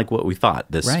kind of like what we thought.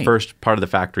 This first part of the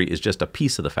factory is just a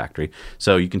piece of the factory.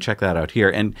 So you can check that out here.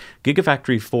 And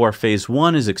Gigafactory 4 Phase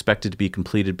 1 is expected to be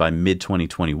completed by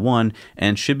mid-2021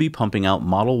 and should be pumping out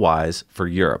Model Ys for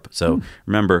Europe. So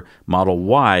remember, Model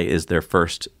Y is their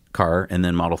first car, and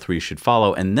then Model 3 should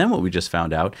follow. And then what we just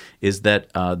found out is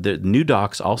that the new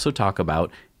docs also talk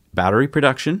about battery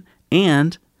production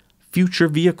and future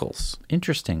vehicles.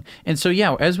 Interesting. And so,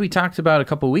 as we talked about a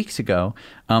couple of weeks ago,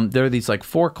 there are these like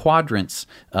 4 quadrants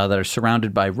that are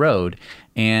surrounded by road,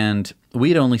 and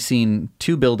we'd only seen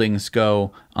 2 buildings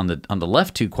go on the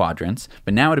left 2 quadrants,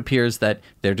 but now it appears that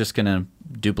they're just going to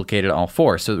duplicate it all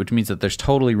 4, so which means that there's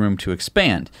totally room to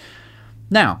expand.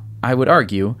 Now, I would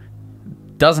argue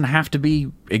doesn't have to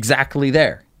be exactly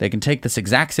there. They can take this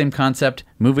exact same concept,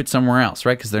 move it somewhere else,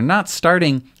 right? Because they're not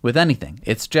starting with anything.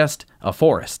 It's just a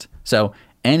forest. So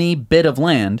any bit of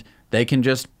land, they can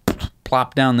just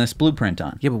plop down this blueprint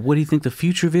on. Yeah, but what do you think the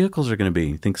future vehicles are going to be?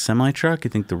 You think semi-truck?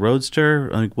 You think the Roadster?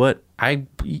 Like what?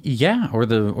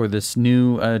 Or this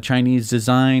new Chinese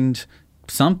designed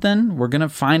something. We're going to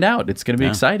find out. It's going to be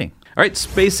exciting. All right,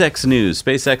 SpaceX news.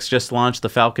 SpaceX just launched the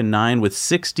Falcon 9 with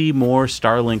 60 more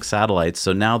Starlink satellites.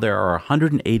 So now there are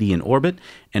 180 in orbit,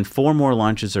 and 4 more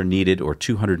launches are needed, or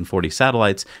 240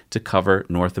 satellites, to cover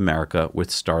North America with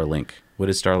Starlink. What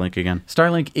is Starlink again?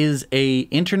 Starlink is a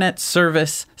internet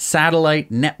service satellite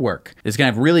network. It's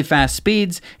going to have really fast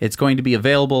speeds. It's going to be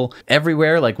available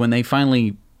everywhere. Like when they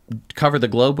finally cover the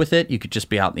globe with it, you could just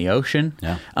be out in the ocean.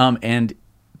 Yeah. And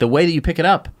the way that you pick it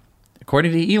up,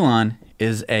 according to Elon,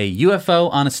 is a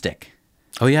UFO on a stick.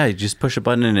 Oh, yeah. You just push a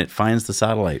button and it finds the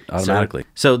satellite automatically.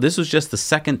 So this was just the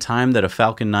second time that a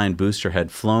Falcon 9 booster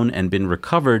had flown and been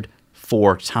recovered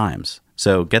 4 times.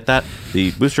 So get that?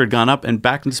 The booster had gone up and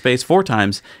back into space 4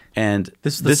 times. And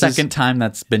this is the second time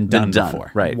that's been done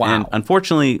before. Right. Wow. And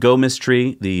unfortunately, Go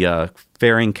Mystery, the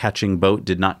fairing catching boat,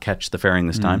 did not catch the fairing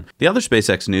this time. The other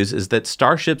SpaceX news is that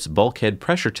Starship's bulkhead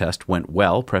pressure test went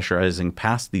well, pressurizing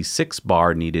past the 6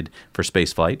 bar needed for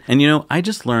spaceflight. And I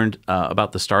just learned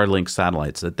about the Starlink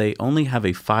satellites that they only have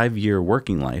a 5-year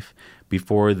working life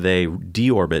before they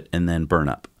deorbit and then burn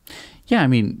up. Yeah, I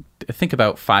mean, think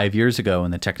about 5 years ago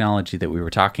and the technology that we were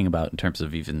talking about in terms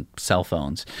of even cell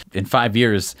phones. In 5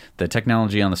 years, the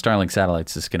technology on the Starlink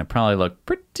satellites is going to probably look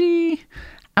pretty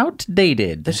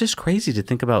outdated. That's just crazy to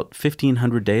think about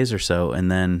 1,500 days or so,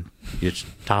 and then you just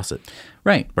toss it,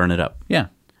 Right. burn it up. Yeah.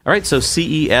 All right, so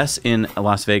CES in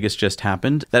Las Vegas just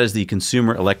happened. That is the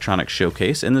Consumer Electronics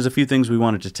Showcase, and there's a few things we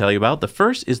wanted to tell you about. The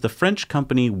first is the French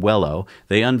company Wello.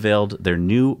 They unveiled their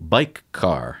new bike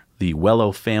car, the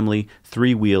Wello family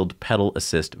 3-wheeled pedal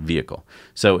assist vehicle.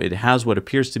 So it has what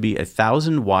appears to be a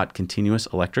 1,000-watt continuous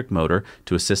electric motor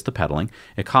to assist the pedaling.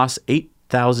 It costs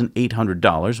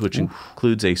 $8,800, which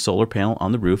includes a solar panel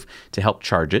on the roof to help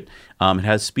charge it. It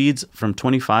has speeds from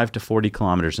 25 to 40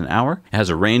 kilometers an hour. It has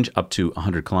a range up to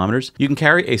 100 kilometers. You can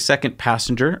carry a second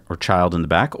passenger or child in the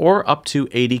back, or up to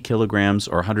 80 kilograms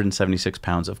or 176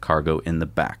 pounds of cargo in the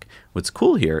back. What's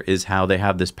cool here is how they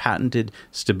have this patented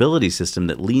stability system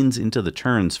that leans into the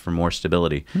turns for more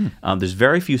stability. There's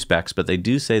very few specs, but they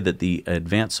do say that the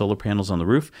advanced solar panels on the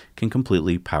roof can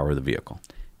completely power the vehicle.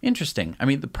 Interesting. I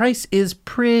mean, the price is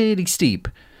pretty steep,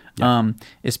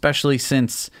 especially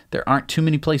since there aren't too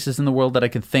many places in the world that I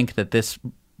can think that this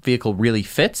vehicle really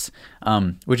fits,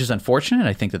 which is unfortunate.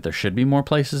 I think that there should be more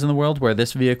places in the world where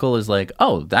this vehicle is like,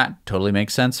 oh, that totally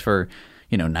makes sense for,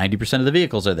 90% of the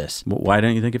vehicles are this. Why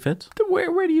don't you think it fits?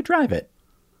 Where do you drive it?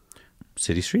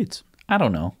 City streets. I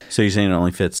don't know. So you're saying it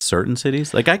only fits certain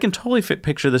cities? Like, I can totally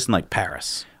picture this in, like,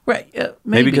 Paris. Right.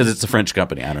 Maybe because it's a French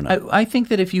company. I don't know. I think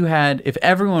that if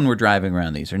everyone were driving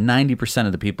around these, or 90%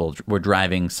 of the people were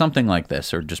driving something like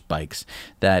this, or just bikes,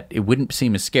 that it wouldn't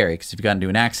seem as scary. Because if you got into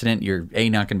an accident, you're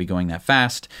not going to be going that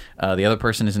fast. The other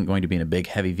person isn't going to be in a big,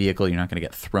 heavy vehicle. You're not going to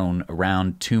get thrown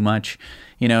around too much.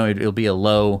 It'll be a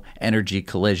low energy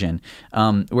collision.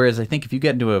 Whereas I think if you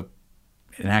get into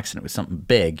an accident with something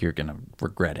big, you're going to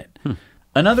regret it.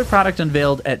 Another product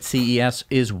unveiled at CES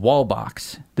is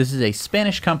Wallbox. This is a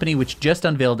Spanish company which just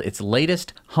unveiled its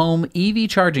latest home EV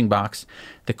charging box,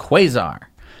 the Quasar.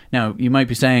 Now, you might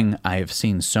be saying, I have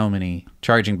seen so many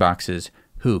charging boxes,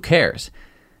 who cares?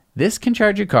 This can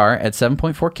charge your car at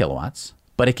 7.4 kilowatts,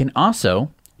 but it can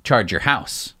also charge your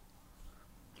house.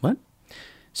 What?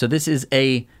 So this is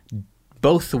a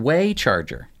both-way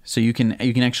charger. So you can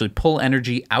actually pull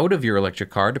energy out of your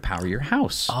electric car to power your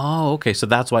house. Oh, okay. So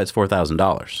that's why it's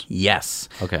 $4,000. Yes.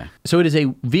 Okay. So it is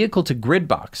a vehicle-to-grid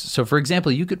box. So, for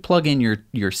example, you could plug in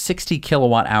your 60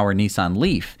 kilowatt-hour Nissan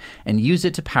Leaf and use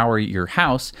it to power your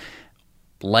house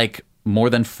like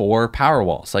more than 4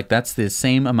 Powerwalls. Like, that's the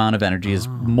same amount of energy as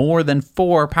more than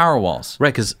 4 Powerwalls.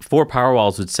 Right, because 4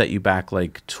 Powerwalls would set you back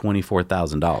like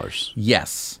 $24,000.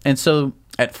 Yes. And so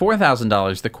at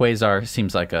 $4,000, the Quasar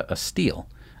seems like a steal.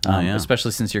 Yeah.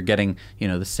 Especially since you're getting,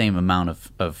 the same amount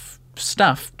of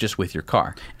stuff just with your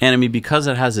car. And I mean, because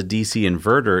it has a DC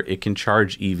inverter, it can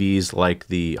charge EVs like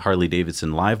the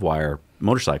Harley-Davidson Livewire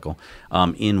motorcycle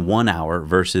in 1 hour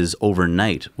versus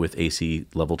overnight with AC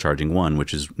level charging 1,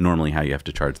 which is normally how you have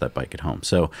to charge that bike at home.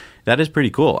 So that is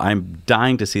pretty cool. I'm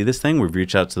dying to see this thing. We've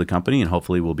reached out to the company, and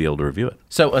hopefully we'll be able to review it.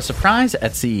 So a surprise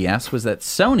at CES was that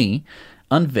Sony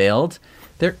unveiled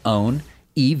their own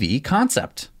EV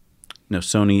concept. No,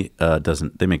 Sony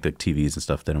doesn't. They make the TVs and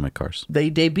stuff. They don't make cars.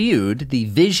 They debuted the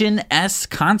Vision S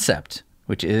concept,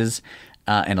 which is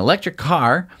an electric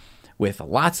car with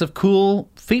lots of cool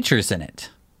features in it.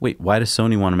 Wait, why does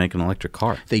Sony want to make an electric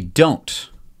car? They don't.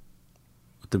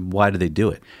 Then why do they do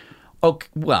it? Okay,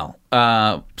 well,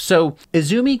 so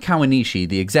Izumi Kawanishi,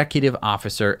 the executive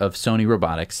officer of Sony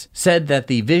Robotics, said that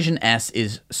the Vision S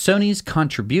is Sony's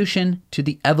contribution to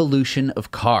the evolution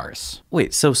of cars.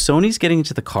 Wait, so Sony's getting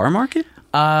into the car market?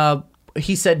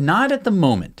 He said not at the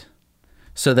moment.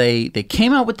 So they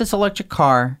came out with this electric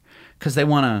car because they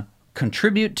want to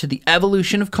contribute to the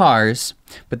evolution of cars,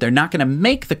 but they're not going to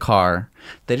make the car.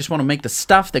 They just want to make the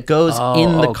stuff that goes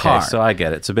in the car. So I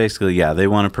get it. So basically, yeah, they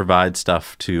want to provide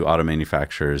stuff to auto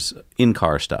manufacturers,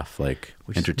 in-car stuff like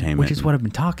entertainment. Which is what I've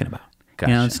been talking about.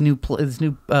 Gotcha. It's new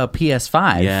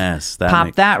PS5. Yes.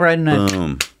 Pop that right in a...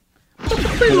 Boom.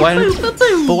 But why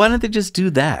don't they just do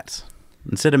that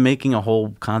instead of making a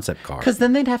whole concept car? Because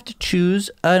then they'd have to choose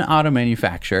an auto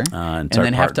manufacturer and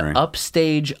then have to partnering.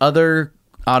 upstage other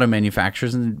auto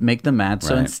manufacturers and make them mad.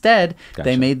 So Right. instead, Gotcha.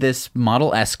 they made this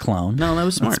Model S clone. No, that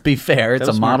was smart. Let's be fair. It's That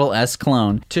a was smart. Model S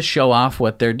clone to show off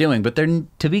what they're doing. But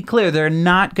to be clear, they're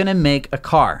not going to make a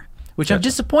car, which I'm Gotcha.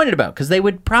 disappointed about because they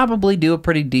would probably do a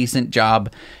pretty decent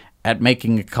job at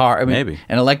making a car. I mean, Maybe.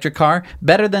 an electric car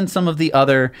better than some of the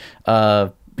other,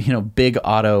 big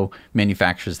auto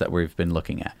manufacturers that we've been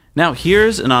looking at. Now,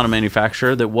 here's an auto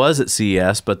manufacturer that was at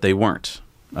CES, but they weren't.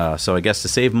 So I guess to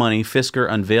save money,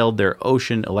 Fisker unveiled their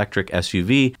Ocean electric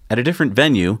SUV at a different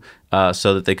venue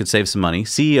so that they could save some money.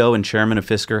 CEO and chairman of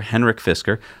Fisker, Henrik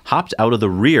Fisker, hopped out of the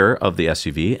rear of the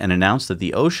SUV and announced that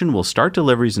the Ocean will start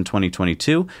deliveries in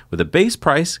 2022 with a base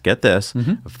price, get this,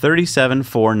 of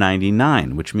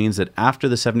 $37,499, which means that after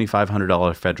the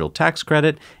 $7,500 federal tax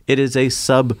credit, it is a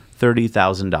sub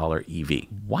 $30,000 EV.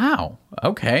 Wow.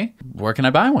 Okay. Where can I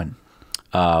buy one?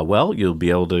 Well, you'll be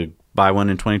able to buy one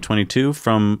in 2022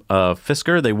 from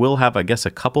Fisker. They will have, I guess,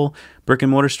 a couple brick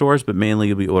and mortar stores, but mainly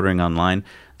you'll be ordering online.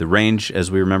 The range,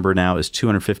 as we remember now, is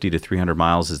 250 to 300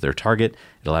 miles is their target.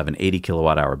 It'll have an 80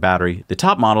 kilowatt hour battery. The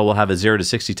top model will have a 0 to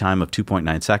 60 time of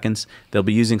 2.9 seconds. They'll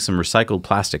be using some recycled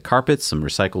plastic carpets, some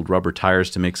recycled rubber tires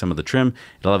to make some of the trim.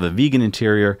 It'll have a vegan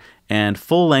interior and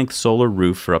full-length solar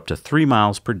roof for up to 3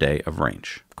 miles per day of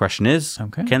range. Question is,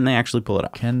 can they actually pull it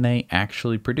off? Can they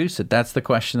actually produce it? That's the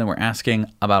question that we're asking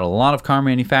about a lot of car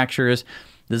manufacturers.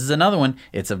 This is another one.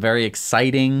 It's a very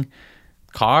exciting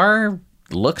car.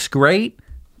 Looks great.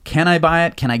 Can I buy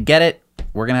it? Can I get it?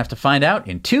 We're going to have to find out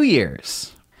in 2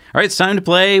 years. All right, it's time to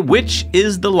play Which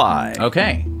is the Lie?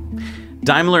 Okay.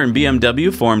 Daimler and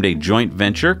BMW formed a joint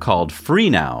venture called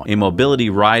FreeNow, a mobility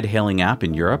ride-hailing app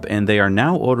in Europe, and they are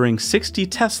now ordering 60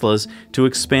 Teslas to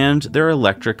expand their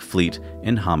electric fleet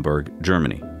in Hamburg,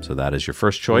 Germany. So that is your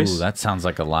first choice. Ooh, that sounds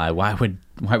like a lie. Why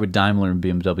would Daimler and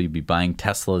BMW be buying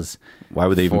Teslas? Why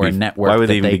would they for even a network? Why would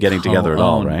they even be getting together at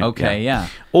all? Right? Okay, yeah.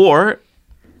 Or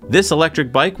this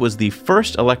electric bike was the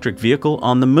first electric vehicle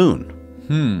on the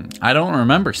moon. I don't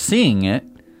remember seeing it.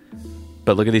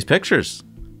 But look at these pictures.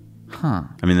 Huh.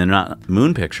 I mean, they're not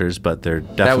moon pictures, but they're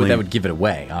definitely... That would give it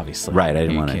away, obviously. Right, I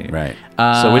didn't want it. Right.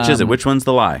 So which is it? Which one's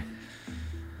the lie?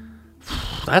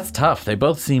 That's tough. They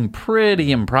both seem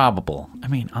pretty improbable. I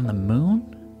mean, on the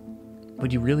moon?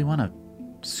 Would you really want a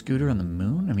scooter on the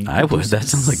moon? I mean, I would. That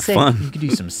sounds like fun. You could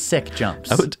do some sick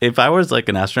jumps. I would, if I was like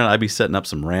an astronaut, I'd be setting up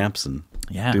some ramps and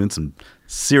doing some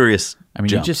serious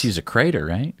jumps. You just use a crater,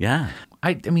 right? Yeah.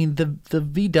 I mean, the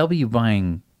VW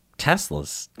buying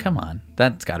Teslas, come on.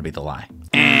 That's got to be the lie.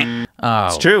 Oh.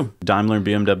 It's true. Daimler and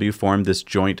BMW formed this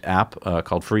joint app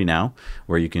called FreeNow,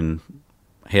 where you can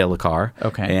hail a car.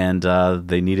 Okay. And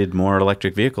they needed more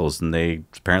electric vehicles, and they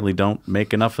apparently don't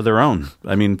make enough of their own.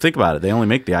 I mean, think about it. They only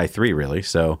make the i3, really.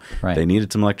 So they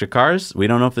needed some electric cars. We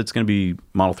don't know if it's going to be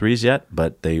Model 3s yet,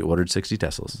 but they ordered 60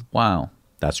 Teslas. Wow.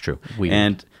 That's true. Weird.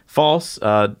 And false,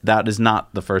 that is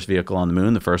not the first vehicle on the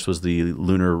moon. The first was the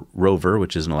Lunar Rover,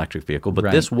 which is an electric vehicle. But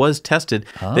this was tested.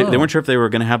 They weren't sure if they were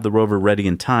going to have the rover ready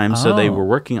in time, so they were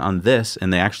working on this,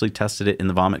 and they actually tested it in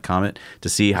the Vomit Comet to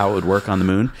see how it would work on the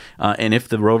moon. And if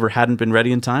the rover hadn't been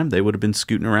ready in time, they would have been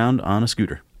scooting around on a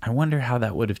scooter. I wonder how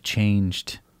that would have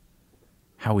changed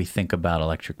how we think about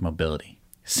electric mobility.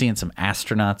 Seeing some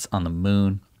astronauts on the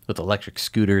moon with electric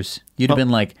scooters, you'd have been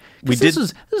like, this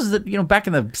is back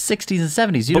in the 60s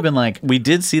and 70s, you'd have been like, we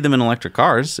did see them in electric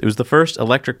cars. It was the first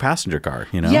electric passenger car,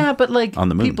 Yeah, but like on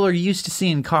the moon. People are used to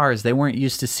seeing cars. They weren't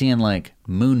used to seeing like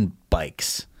moon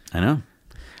bikes. I know.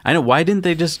 Why didn't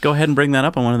they just go ahead and bring that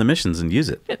up on one of the missions and use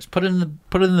it? Yeah, just put it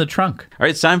in the trunk. All right,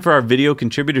 it's time for our video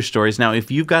contributor stories. Now,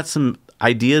 if you've got some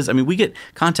ideas, I mean, we get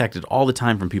contacted all the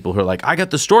time from people who are like, I got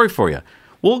the story for you.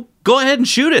 Well, go ahead and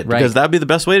shoot it, because that'd be the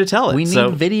best way to tell it. We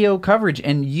need video coverage,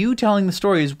 and you telling the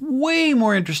story is way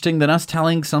more interesting than us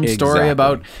telling some story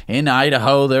about in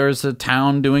Idaho there's a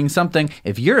town doing something.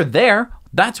 If you're there,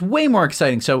 that's way more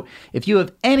exciting. So if you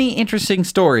have any interesting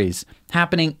stories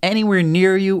happening anywhere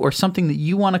near you or something that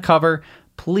you want to cover,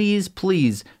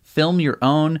 please film your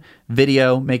own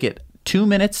video. Make it 2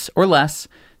 minutes or less.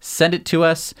 Send it to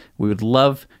us. We would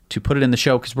love to put it in the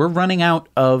show because we're running out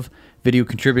of video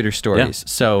contributor stories.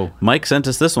 So Mike sent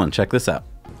us this one. Check this out.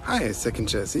 Hi, Second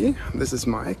Jesse. This is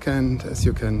Mike, and as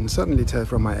you can certainly tell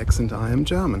from my accent, I am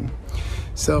German.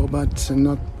 So, but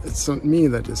it's not me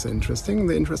that is interesting.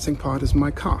 The interesting part is my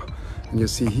car. And you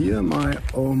see here my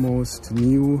almost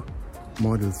new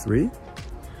Model 3.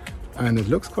 And it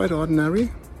looks quite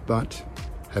ordinary, but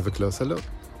have a closer look.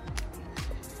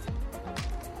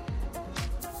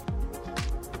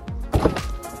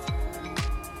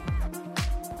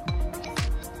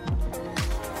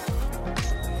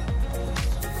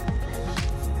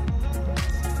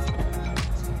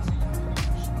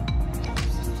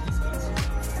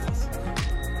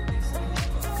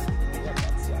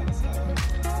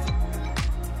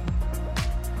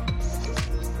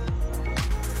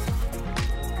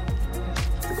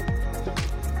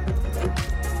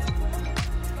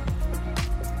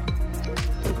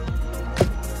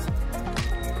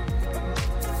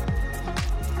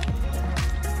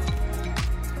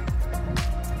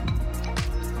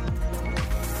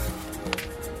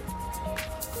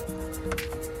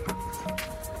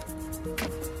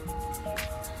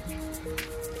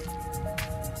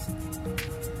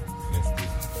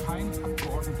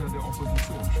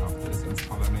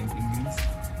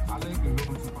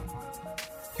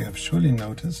 You have surely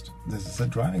noticed this is a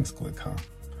driving school car.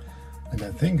 And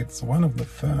I think it's one of the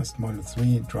first Model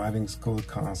 3 driving school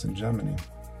cars in Germany.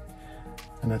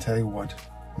 And I tell you what,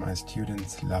 my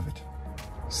students love it.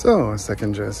 So,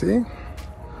 second Jersey,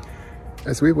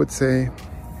 as we would say,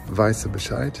 weiße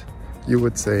Bescheid, you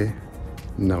would say,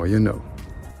 now you know.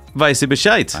 Weisse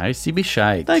Bescheid. I see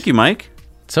Bescheid. Thank you, Mike.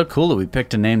 So cool that we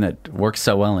picked a name that works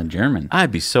so well in German.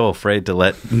 I'd be so afraid to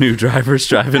let new drivers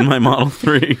drive in my Model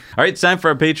 3. All right, it's time for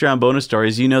our Patreon bonus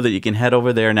stories. You know that you can head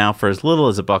over there now for as little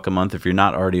as $1 a month if you're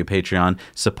not already a Patreon.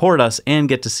 Support us and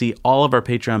get to see all of our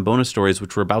Patreon bonus stories,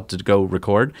 which we're about to go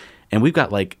record. And we've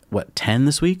got 10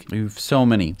 this week? We've so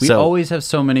many. We always have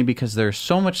so many because there's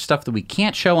so much stuff that we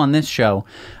can't show on this show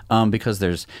because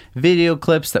there's video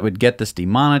clips that would get this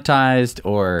demonetized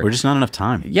or... We're just not enough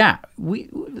time. Yeah.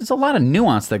 There's a lot of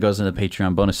nuance that goes into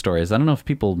Patreon bonus stories. I don't know if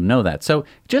people know that. So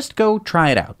just go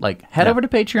try it out. Head over to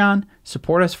Patreon,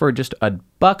 support us for just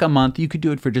 $1 a month. You could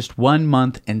do it for just 1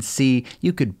 month and see.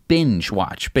 You could binge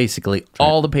watch basically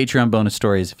all the Patreon bonus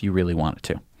stories if you really wanted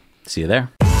to. See you there.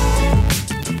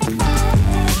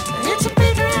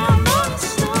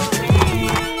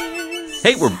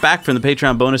 Hey, we're back from the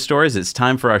Patreon bonus stories. It's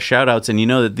time for our shout-outs, and you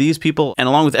know that these people, and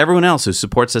along with everyone else who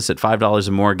supports us at $5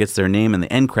 or more, gets their name in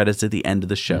the end credits at the end of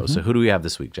the show. So who do we have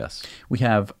this week, Jess? We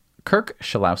have Kirk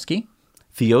Shalowski,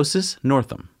 Theosis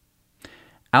Northam,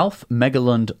 Alf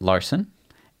Megalund Larson,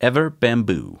 Ever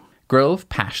Bamboo, Grove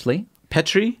Pashley,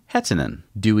 Petri Hettinen,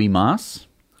 Dewey Moss,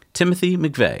 Timothy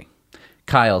McVeigh,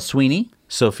 Kyle Sweeney,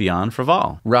 Sophiane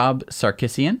Fraval, Rob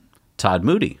Sarkissian, Todd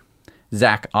Moody,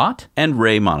 Zach Ott, and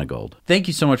Ray Monagold. Thank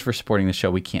you so much for supporting the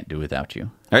show. We can't do without you.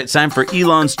 All right, it's time for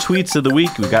Elon's tweets of the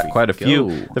week. We've got quite a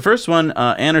few. The first one,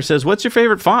 Anner says, what's your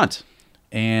favorite font?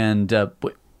 And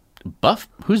Buff?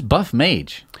 Who's Buff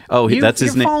Mage? Oh, that's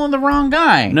his name. You're following the wrong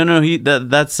guy. No,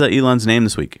 that's Elon's name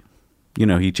this week. You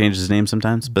know, he changes his name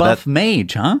sometimes. But Buff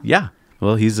Mage, huh? Yeah.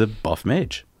 Well, he's a buff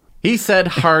mage. He said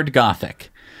hard Gothic.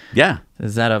 Yeah.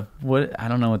 Is that what? I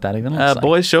don't know what that even looks like.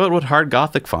 Boys, show it what hard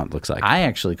Gothic font looks like. I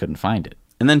actually couldn't find it.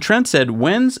 And then Trent said,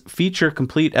 when's Feature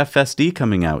Complete FSD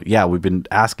coming out? Yeah, we've been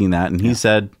asking that. And he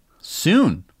said,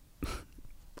 soon.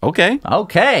 Okay.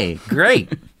 Okay,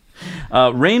 great.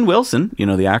 Rainn Wilson, you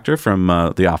know, the actor from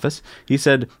The Office, he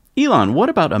said, Elon, what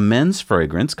about a men's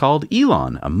fragrance called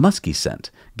Elon, a musky scent?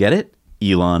 Get it?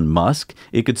 Elon Musk.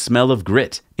 It could smell of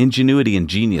grit, ingenuity, and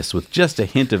genius with just a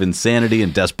hint of insanity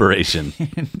and desperation.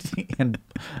 and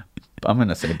I'm going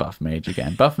to say Buff Mage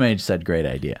again. Buff Mage said great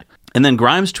idea. And then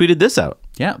Grimes tweeted this out.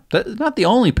 Yeah, not the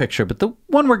only picture, but the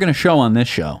one we're going to show on this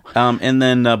show. And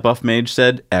then Buff Mage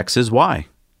said X is Y.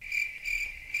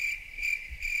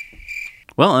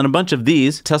 Well, and a bunch of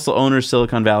these, Tesla owners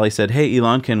Silicon Valley said, hey,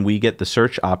 Elon, can we get the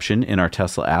search option in our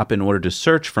Tesla app in order to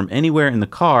search from anywhere in the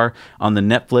car on the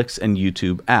Netflix and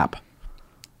YouTube app?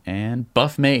 And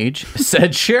Buff Mage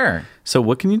said, sure. So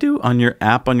what can you do on your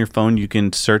app on your phone? You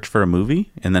can search for a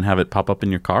movie and then have it pop up in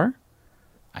your car?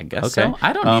 I guess so.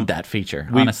 I don't need that feature,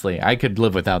 honestly. I could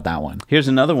live without that one. Here's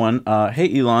another one.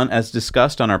 Hey, Elon, as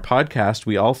discussed on our podcast,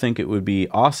 we all think it would be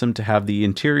awesome to have the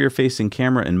interior-facing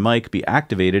camera and mic be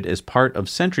activated as part of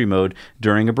Sentry Mode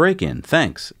during a break-in.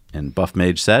 Thanks. And Buff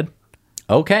Mage said,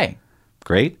 okay.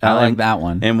 Great. I like that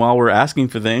one. And while we're asking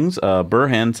for things,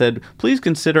 Burhan said, please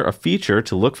consider a feature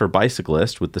to look for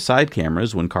bicyclists with the side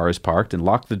cameras when car is parked and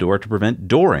lock the door to prevent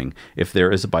dooring if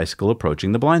there is a bicycle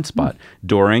approaching the blind spot.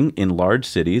 Dooring in large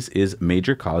cities is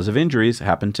major cause of injuries.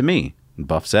 Happened to me. And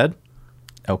Buff said,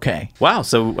 okay. Wow.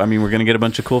 So, I mean, we're going to get a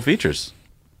bunch of cool features.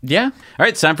 Yeah. All right.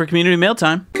 It's time for Community Mail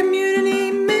Time.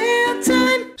 Community Mail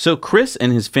Time. So Chris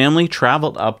and his family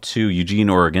traveled up to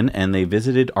Eugene, Oregon, and they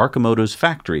visited Arcimoto's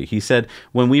factory. He said,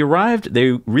 when we arrived,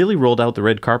 they really rolled out the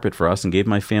red carpet for us and gave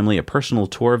my family a personal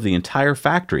tour of the entire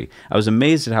factory. I was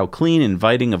amazed at how clean and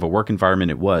inviting of a work environment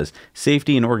it was.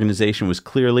 Safety and organization was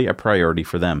clearly a priority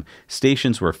for them.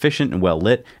 Stations were efficient and well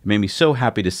lit. It made me so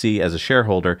happy to see, as a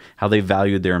shareholder, how they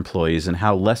valued their employees and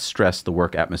how less stressed the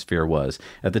work atmosphere was.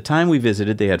 At the time we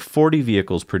visited, they had 40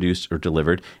 vehicles produced or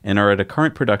delivered and are at a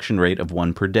current production rate of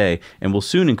 1 per day and will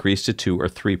soon increase to 2 or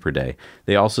 3 per day.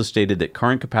 They also stated that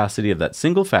current capacity of that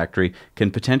single factory can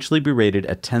potentially be rated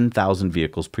at 10,000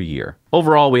 vehicles per year.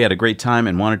 Overall, we had a great time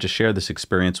and wanted to share this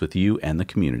experience with you and the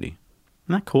community.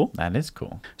 Isn't that cool? That is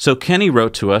cool. So Kenny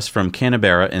wrote to us from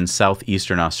Canberra in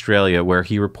southeastern Australia, where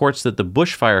he reports that the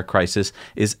bushfire crisis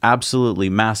is absolutely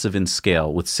massive in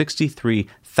scale, with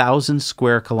 24,000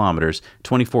 square kilometers,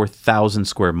 24,000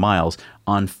 square miles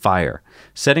on fire,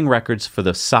 setting records for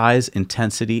the size,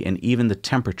 intensity, and even the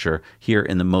temperature here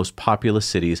in the most populous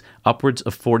cities, upwards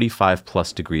of 45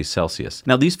 plus degrees Celsius.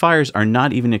 Now, these fires are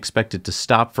not even expected to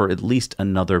stop for at least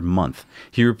another month.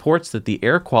 He reports that the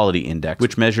air quality index,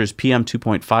 which measures PM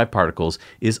 2.5 particles,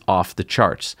 is off the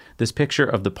charts. This picture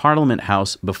of the Parliament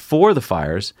House before the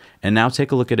fires, and now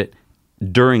take a look at it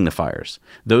during the fires.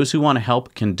 Those who want to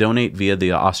help can donate via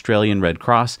the Australian Red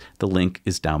Cross. The link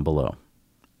is down below.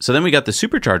 So then we got the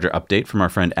supercharger update from our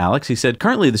friend Alex. He said,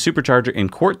 currently the supercharger in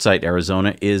Quartzsite,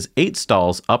 Arizona is 8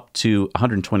 stalls up to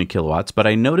 120 kilowatts, but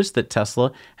I noticed that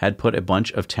Tesla had put a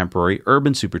bunch of temporary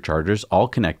urban superchargers all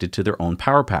connected to their own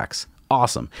power packs.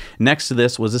 Awesome. Next to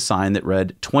this was a sign that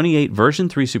read 28 version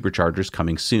 3 superchargers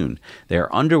coming soon. They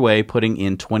are underway putting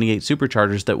in 28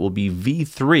 superchargers that will be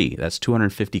V3, that's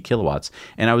 250 kilowatts,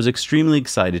 and I was extremely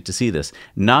excited to see this.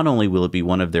 Not only will it be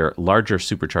one of their larger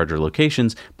supercharger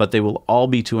locations, but they will all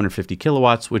be 250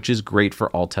 kilowatts, which is great for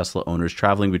all Tesla owners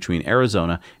traveling between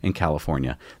Arizona and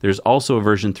California. There's also a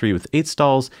version 3 with 8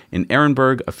 stalls in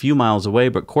Ehrenberg, a few miles away,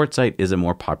 but Quartzsite is a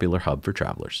more popular hub for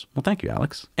travelers. Well, thank you,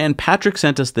 Alex. And Patrick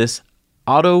sent us this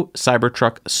Auto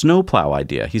Cybertruck snowplow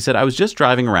idea. He said, I was just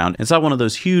driving around and saw one of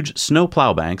those huge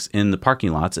snowplow banks in the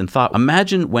parking lots and thought,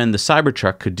 imagine when the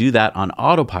Cybertruck could do that on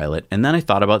autopilot. And then I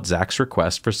thought about Zach's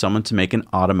request for someone to make an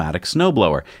automatic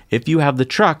snowblower. If you have the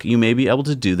truck, you may be able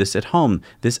to do this at home.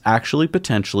 This actually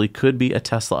potentially could be a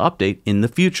Tesla update in the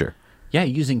future. Yeah,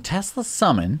 using Tesla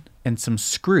Summon and some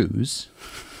screws,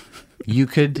 you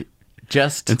could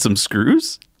just... And some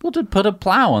screws? Well, to put a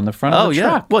plow on the front of the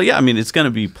truck. Well, yeah, I mean, it's going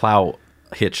to be plow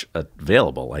hitch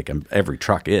available like every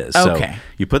truck is. Okay. So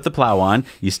you put the plow on,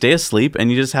 you stay asleep, and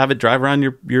you just have it drive around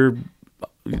your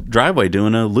driveway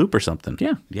doing a loop or something.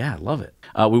 Yeah. Yeah, I love it.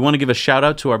 We want to give a shout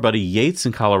out to our buddy Yates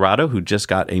in Colorado who just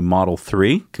got a Model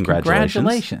 3.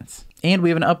 Congratulations. And we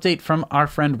have an update from our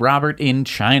friend Robert in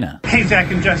China. Hey,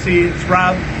 Zach and Jesse, it's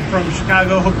Rob from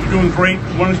Chicago. Hope you're doing great.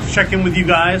 Wanted to check in with you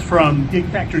guys from Gig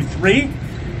Factory 3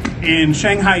 in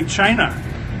Shanghai, China.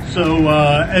 So,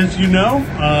 as you know,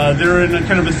 they're in a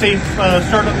kind of a safe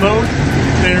startup mode.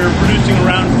 They're producing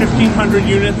around 1,500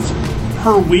 units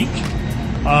per week,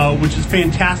 which is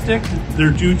fantastic.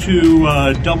 They're due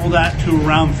to double that to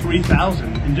around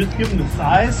 3,000. And just given the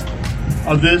size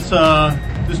of this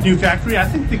this new factory, I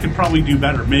think they could probably do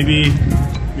better. Maybe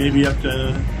up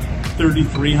to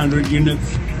 3,300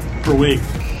 units per week.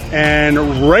 And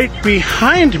right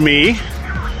behind me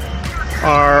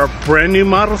are brand new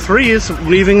Model 3s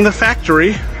leaving the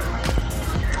factory.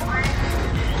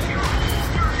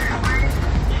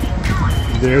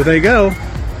 There they go.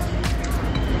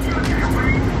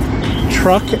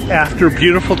 Truck after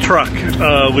beautiful truck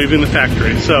leaving the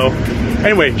factory. So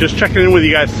anyway, just checking in with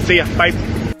you guys. See ya. Bye.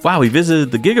 Wow, we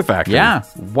visited the Gigafactory. Yeah.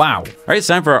 Wow. All right, it's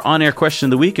time for our on-air question of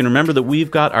the week. And remember that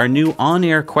we've got our new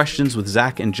on-air questions with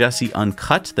Zach and Jesse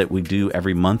Uncut that we do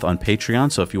every month on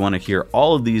Patreon. So if you want to hear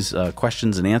all of these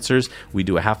questions and answers, we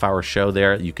do a half-hour show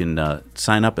there. You can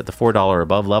sign up at the $4 or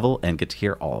above level and get to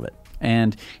hear all of it.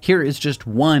 And here is just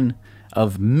one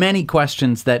of many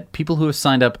questions that people who have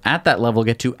signed up at that level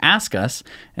get to ask us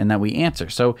and that we answer.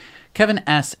 So Kevin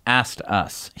S. asked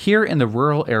us, here in the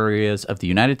rural areas of the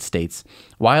United States,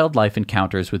 wildlife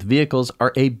encounters with vehicles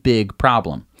are a big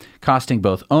problem, costing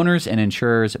both owners and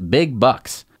insurers big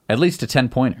bucks, at least a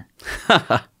 10-pointer.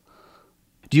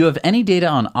 Do you have any data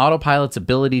on Autopilot's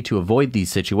ability to avoid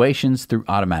these situations through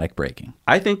automatic braking?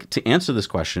 I think to answer this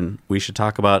question, we should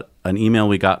talk about an email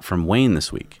we got from Wayne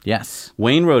this week. Yes.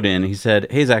 Wayne wrote in, he said,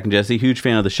 hey, Zach and Jesse, huge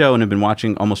fan of the show and have been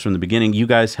watching almost from the beginning. You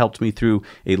guys helped me through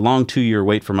a long 2-year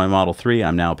wait for my Model 3.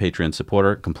 I'm now a Patreon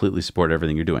supporter, completely support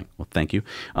everything you're doing. Well, thank you.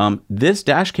 This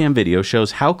dash cam video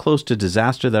shows how close to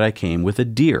disaster that I came with a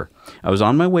deer. I was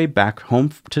on my way back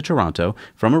home to Toronto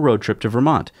from a road trip to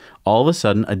Vermont. All of a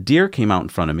sudden, a deer came out in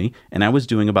front of me, and I was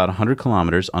doing about 100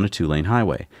 kilometers on a 2-lane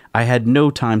highway. I had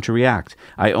no time to react.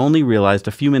 I only realized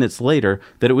a few minutes later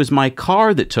that it was my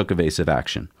car that took evasive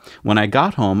action. When I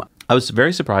got home, I was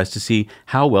very surprised to see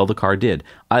how well the car did.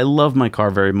 I love my car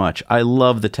very much. I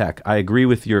love the tech. I agree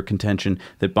with your contention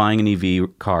that buying an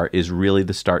EV car is really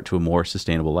the start to a more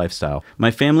sustainable lifestyle.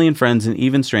 My family and friends and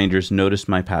even strangers noticed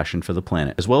my passion for the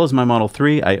planet. As well as my Model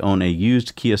 3, I own a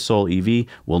used Kia Soul EV.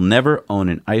 Will never own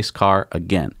an ICE car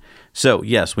again. So,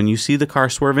 yes, when you see the car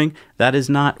swerving, that is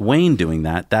not Wayne doing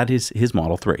that. That is his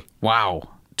Model 3. Wow.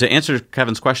 To answer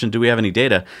Kevin's question, do we have any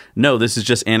data? No, this is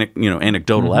just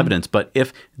anecdotal evidence. But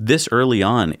if this early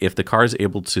on, if the car is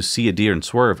able to see a deer and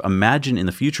swerve, imagine in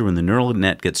the future when the neural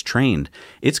net gets trained,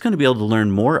 it's going to be able to learn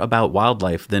more about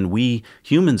wildlife than we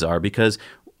humans are, because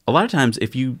a lot of times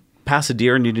if you pass a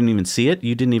deer and you didn't even see it,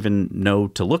 you didn't even know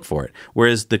to look for it.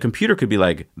 Whereas the computer could be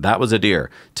like, that was a deer.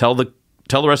 Tell the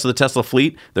rest of the Tesla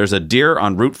fleet there's a deer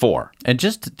on Route 4. And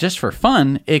just for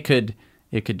fun, it could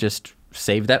just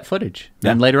save that footage.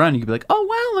 Yeah. And later on, you could be like, oh,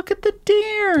 wow, look at the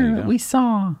deer that we saw.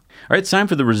 All right, it's time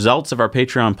for the results of our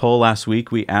Patreon poll last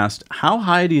week. We asked, how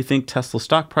high do you think Tesla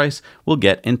stock price will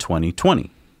get in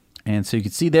 2020? And so you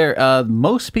can see there,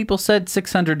 most people said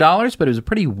 $600, but it was a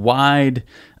pretty wide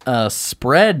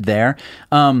spread there.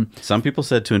 Some people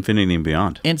said to infinity and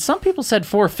beyond. And some people said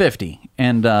 $450,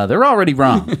 and they're already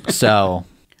wrong. So...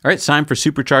 All right, it's time for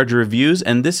Supercharger Reviews,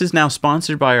 and this is now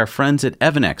sponsored by our friends at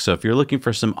Evanex. So if you're looking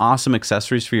for some awesome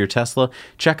accessories for your Tesla,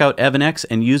 check out Evanex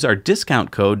and use our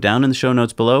discount code down in the show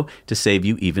notes below to save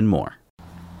you even more.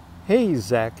 Hey,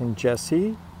 Zach and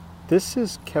Jesse. This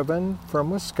is Kevin from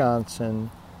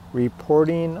Wisconsin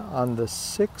reporting on the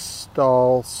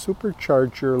 6-stall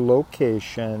supercharger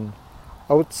location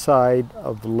outside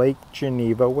of Lake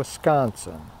Geneva,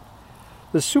 Wisconsin.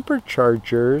 The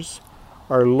superchargers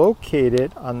are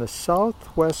located on the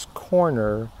southwest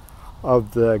corner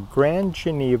of the Grand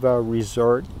Geneva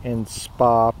Resort and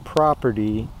Spa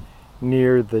property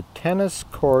near the tennis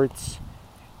courts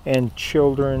and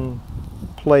children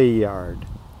play yard.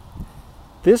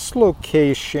 This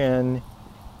location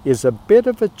is a bit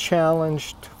of a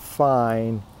challenge to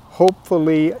find.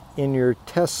 Hopefully in your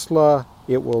Tesla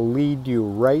it will lead you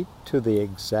right to the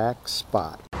exact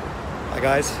spot. Hi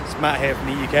guys, it's Matt here from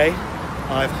the UK.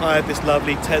 I've hired this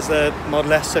lovely Tesla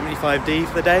Model S 75D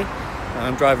for the day, and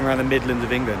I'm driving around the Midlands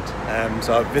of England.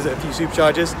 So I've visited a few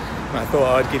superchargers, and I thought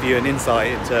I'd give you an insight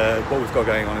into what we've got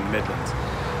going on in the Midlands.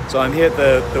 So I'm here at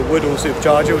the Woodall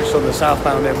supercharger, which is on the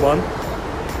southbound M1,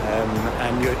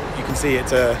 and you can see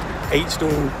it's a 8-stall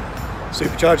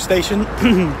supercharger station.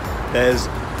 There's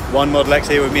one Model X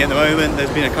here with me at the moment.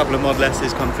 There's been a couple of Model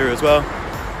S's come through as well,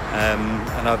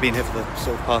 and I've been here for the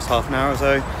sort of past half an hour or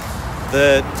so.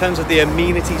 In terms of the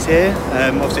amenities here,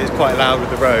 obviously it's quite loud with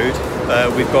the road.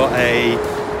 We've got a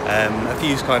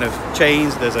few kind of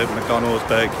chains. There's a McDonald's,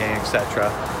 Burger King, etc.,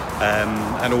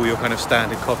 and all your kind of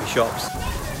standard coffee shops.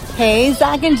 Hey,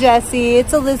 Zach and Jesse,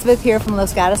 it's Elizabeth here from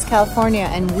Los Gatos, California,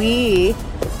 and we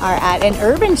are at an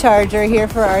urban charger here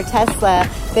for our Tesla.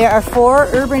 There are 4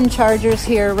 urban chargers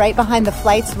here right behind the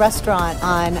Flights restaurant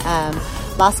on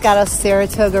Los Gatos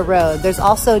Saratoga Road. There's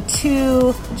also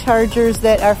 2 chargers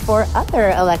that are for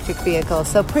other electric vehicles,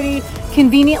 so pretty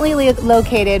conveniently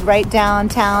located right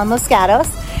downtown Los Gatos.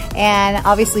 And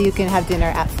obviously you can have dinner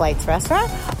at Flights restaurant,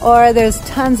 or there's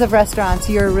tons of restaurants.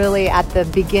 You're really at the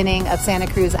beginning of Santa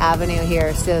Cruz Avenue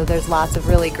here, so there's lots of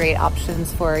really great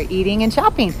options for eating and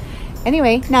shopping.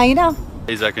 Anyway, now you know.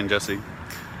 Hey, Zach and Jesse.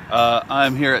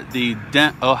 I'm here at the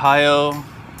Dent, Ohio,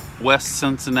 West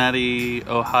Cincinnati,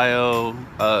 Ohio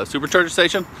supercharger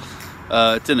station.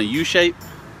 It's in a U shape.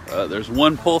 There's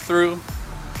one pull through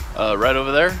right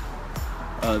over there.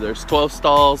 There's 12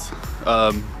 stalls.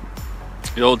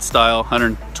 The old style,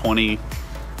 120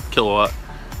 kilowatt.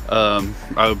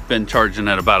 I've been charging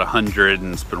at about 100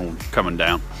 and it's been coming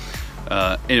down.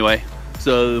 Anyway,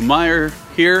 so the Meijer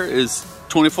here is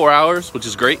 24 hours, which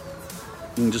is great.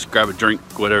 You can just grab a drink,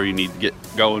 whatever you need to get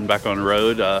going back on the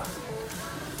road.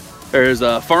 There's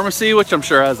a pharmacy, which I'm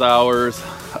sure has hours,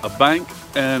 a bank,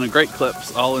 and a Great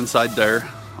Clips all inside there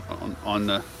on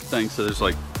the thing. So there's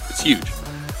like, it's huge.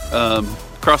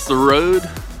 Across the road,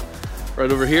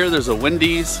 right over here, there's a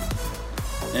Wendy's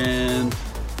and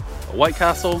a White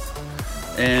Castle.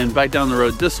 And back down the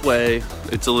road this way,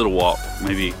 it's a little walk,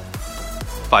 maybe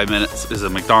 5 minutes, is a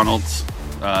McDonald's.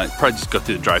 Probably just go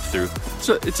through the drive-thru.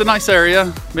 So it's a nice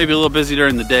area, maybe a little busy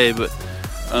during the day, but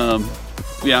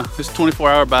yeah, there's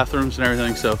 24-hour bathrooms and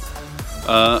everything, so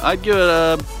I'd give it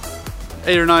a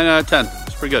 8 or 9 out of 10.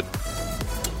 It's pretty good.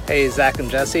 Hey, Zach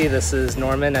and Jesse, this is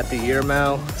Norman at the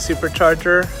Yermo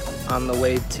Supercharger on the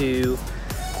way to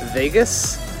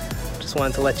Vegas. Just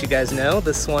wanted to let you guys know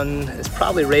this one is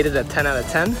probably rated a 10 out of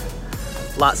 10.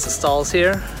 Lots of stalls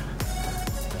here,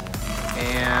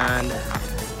 and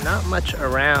not much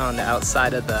around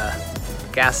outside of the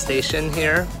gas station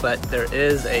here, but there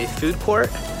is a food court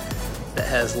that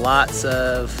has lots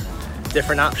of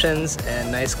different options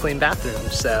and nice clean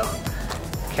bathrooms, so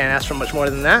can't ask for much more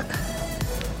than that.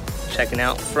 Checking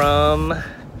out from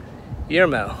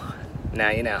Yermo. Now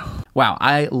you know. Wow,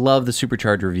 I love the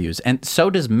supercharger reviews, and so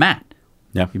does Matt.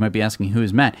 Yeah. You might be asking, who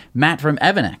is Matt? Matt from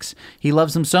Evanex. He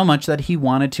loves them so much that he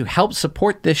wanted to help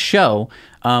support this show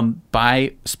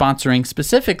by sponsoring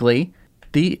specifically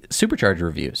the supercharger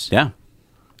reviews. Yeah.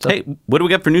 So, hey, what do we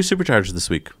got for new superchargers this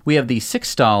week? We have the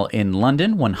 6-stall in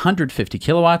London, 150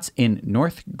 kilowatts in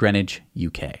North Greenwich,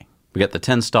 UK. We got the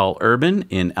 10-stall Urban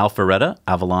in Alpharetta,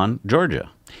 Avalon, Georgia.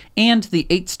 And the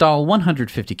 8-stall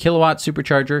 150 kilowatt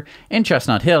supercharger in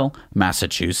Chestnut Hill,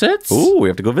 Massachusetts. Ooh, we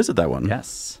have to go visit that one.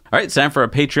 Yes. All right, it's time for our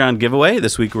Patreon giveaway.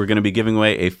 This week we're going to be giving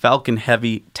away a Falcon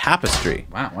Heavy tapestry.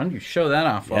 Wow, why don't you show that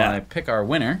off while I pick our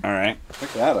winner? All right,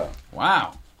 pick that up.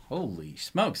 Wow. Holy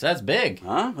smokes, that's big.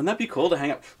 Huh? Wouldn't that be cool to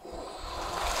hang up?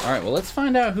 All right, well, let's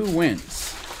find out who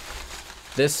wins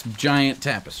this giant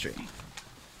tapestry.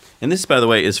 And this, by the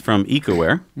way, is from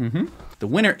EcoWare. Mm-hmm. The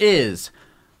winner is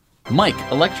Mike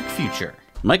Electric Future.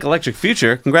 Mike Electric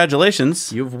Future,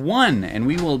 congratulations. You've won, and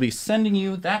we will be sending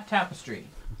you that tapestry.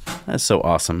 That's so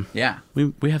awesome. Yeah.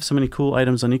 We have so many cool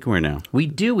items on EcoWare now. We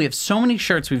do. We have so many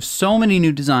shirts. We have so many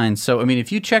new designs. So, I mean,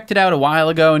 if you checked it out a while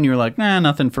ago and you were like, nah,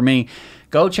 nothing for me,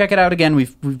 go check it out again.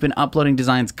 We've been uploading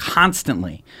designs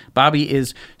constantly. Bobby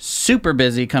is super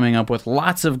busy coming up with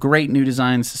lots of great new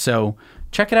designs. So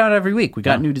check it out every week. We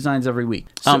got new designs every week.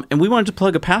 So, and we wanted to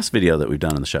plug a past video that we've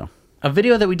done on the show. A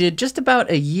video that we did just about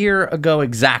a year ago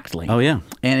exactly. Oh, yeah.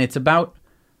 And it's about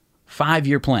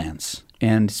 5-year plans.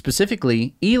 And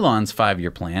specifically, Elon's 5-year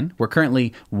plan. We're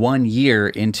currently 1 year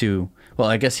into, well,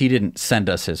 I guess he didn't send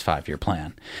us his 5-year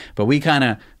plan. But we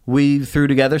threw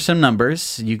together some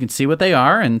numbers. You can see what they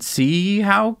are and see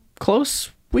how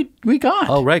close we got.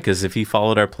 Oh, right, because if he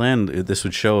followed our plan, this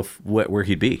would show where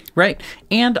he'd be. Right.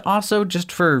 And also,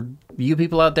 just for you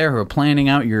people out there who are planning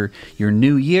out your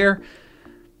new year,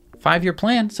 5-year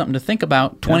plan, something to think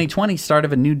about. 2020, start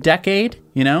of a new decade.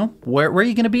 You know, where are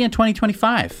you going to be in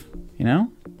 2025? You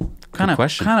know, kind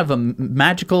of a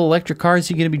magical electric cars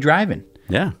you're going to be driving.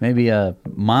 Yeah, maybe a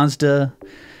Mazda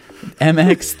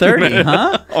MX-30,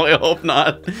 huh? Oh, I hope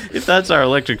not. If that's our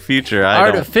electric future,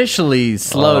 artificially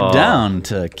slowed down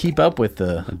to keep up with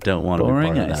the I don't want to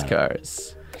boring be part of nice that.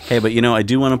 cars. Hey, but you know, I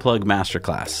do want to plug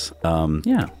Masterclass.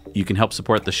 Yeah. You can help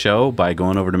support the show by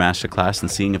going over to Masterclass and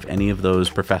seeing if any of those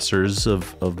professors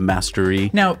of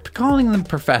mastery. Now, calling them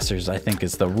professors, I think,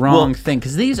 is the wrong thing,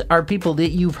 because these are people that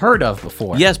you've heard of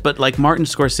before. Yes, but like Martin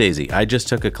Scorsese, I just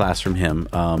took a class from him,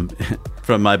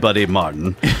 from my buddy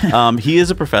Martin. He is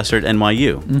a professor at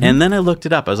NYU. Mm-hmm. And then I looked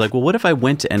it up. I was like, well, what if I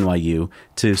went to NYU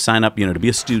to sign up, to be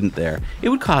a student there? It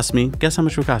would cost me, guess how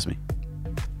much it would cost me?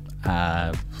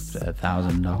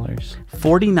 $1,000.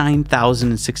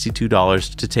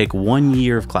 $49,062 to take 1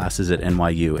 year of classes at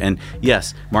NYU. And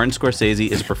yes, Martin Scorsese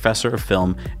is a professor of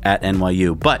film at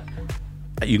NYU, but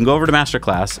you can go over to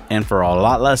Masterclass, and for a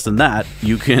lot less than that,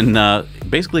 you can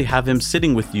basically have him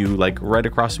sitting with you, like right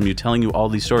across from you, telling you all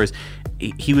these stories.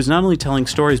 He was not only telling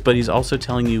stories, but he's also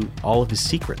telling you all of his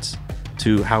secrets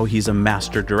to how he's a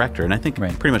master director. And I think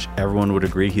pretty much everyone would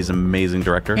agree he's an amazing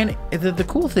director. And the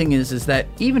cool thing is that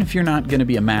even if you're not going to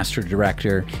be a master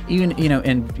director, even,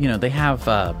 they have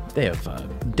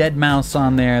Deadmau5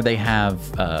 on there. They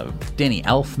have Danny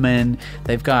Elfman.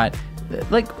 They've got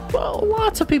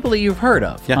lots of people that you've heard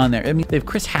of on there. I mean, they have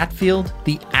Chris Hadfield,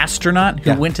 the astronaut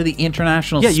who went to the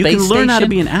International Space Station. Yeah, you can learn how to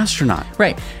be an astronaut.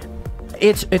 Right.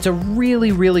 It's a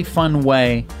really, really fun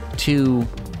way to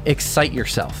excite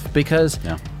yourself, because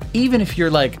even if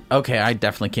you're like, okay, I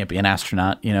definitely can't be an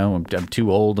astronaut, I'm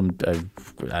too old,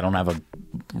 I don't have a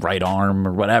right arm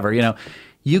or whatever,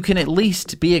 you can at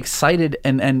least be excited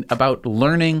and about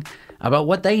learning about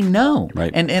what they know.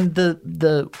 Right. And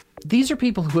these are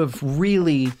people who have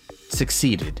really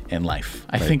succeeded in life.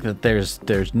 I think that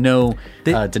there's no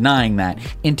denying that.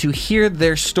 And to hear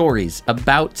their stories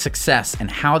about success and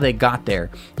how they got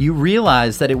there, you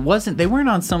realize that they weren't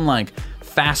on some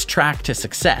fast track to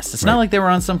success. It's not like they were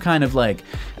on some kind of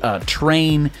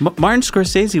train. Martin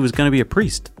Scorsese was going to be a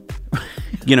priest.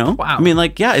 Wow. I mean,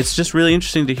 it's just really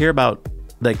interesting to hear about.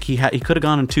 He could have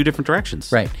gone in two different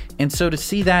directions. Right. And so to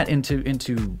see that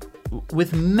into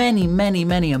with many, many,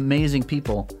 many amazing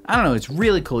people, I don't know, it's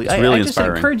really cool. It's really I just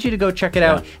encourage you to go check it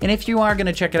out. And if you are going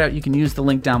to check it out, you can use the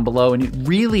link down below, and it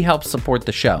really helps support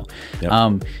the show.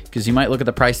 Because you might look at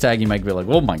the price tag, you might be like,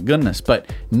 oh my goodness,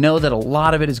 but know that a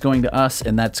lot of it is going to us,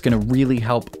 and that's going to really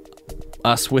help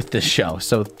us with this show.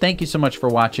 So thank you so much for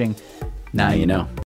watching. Now you know.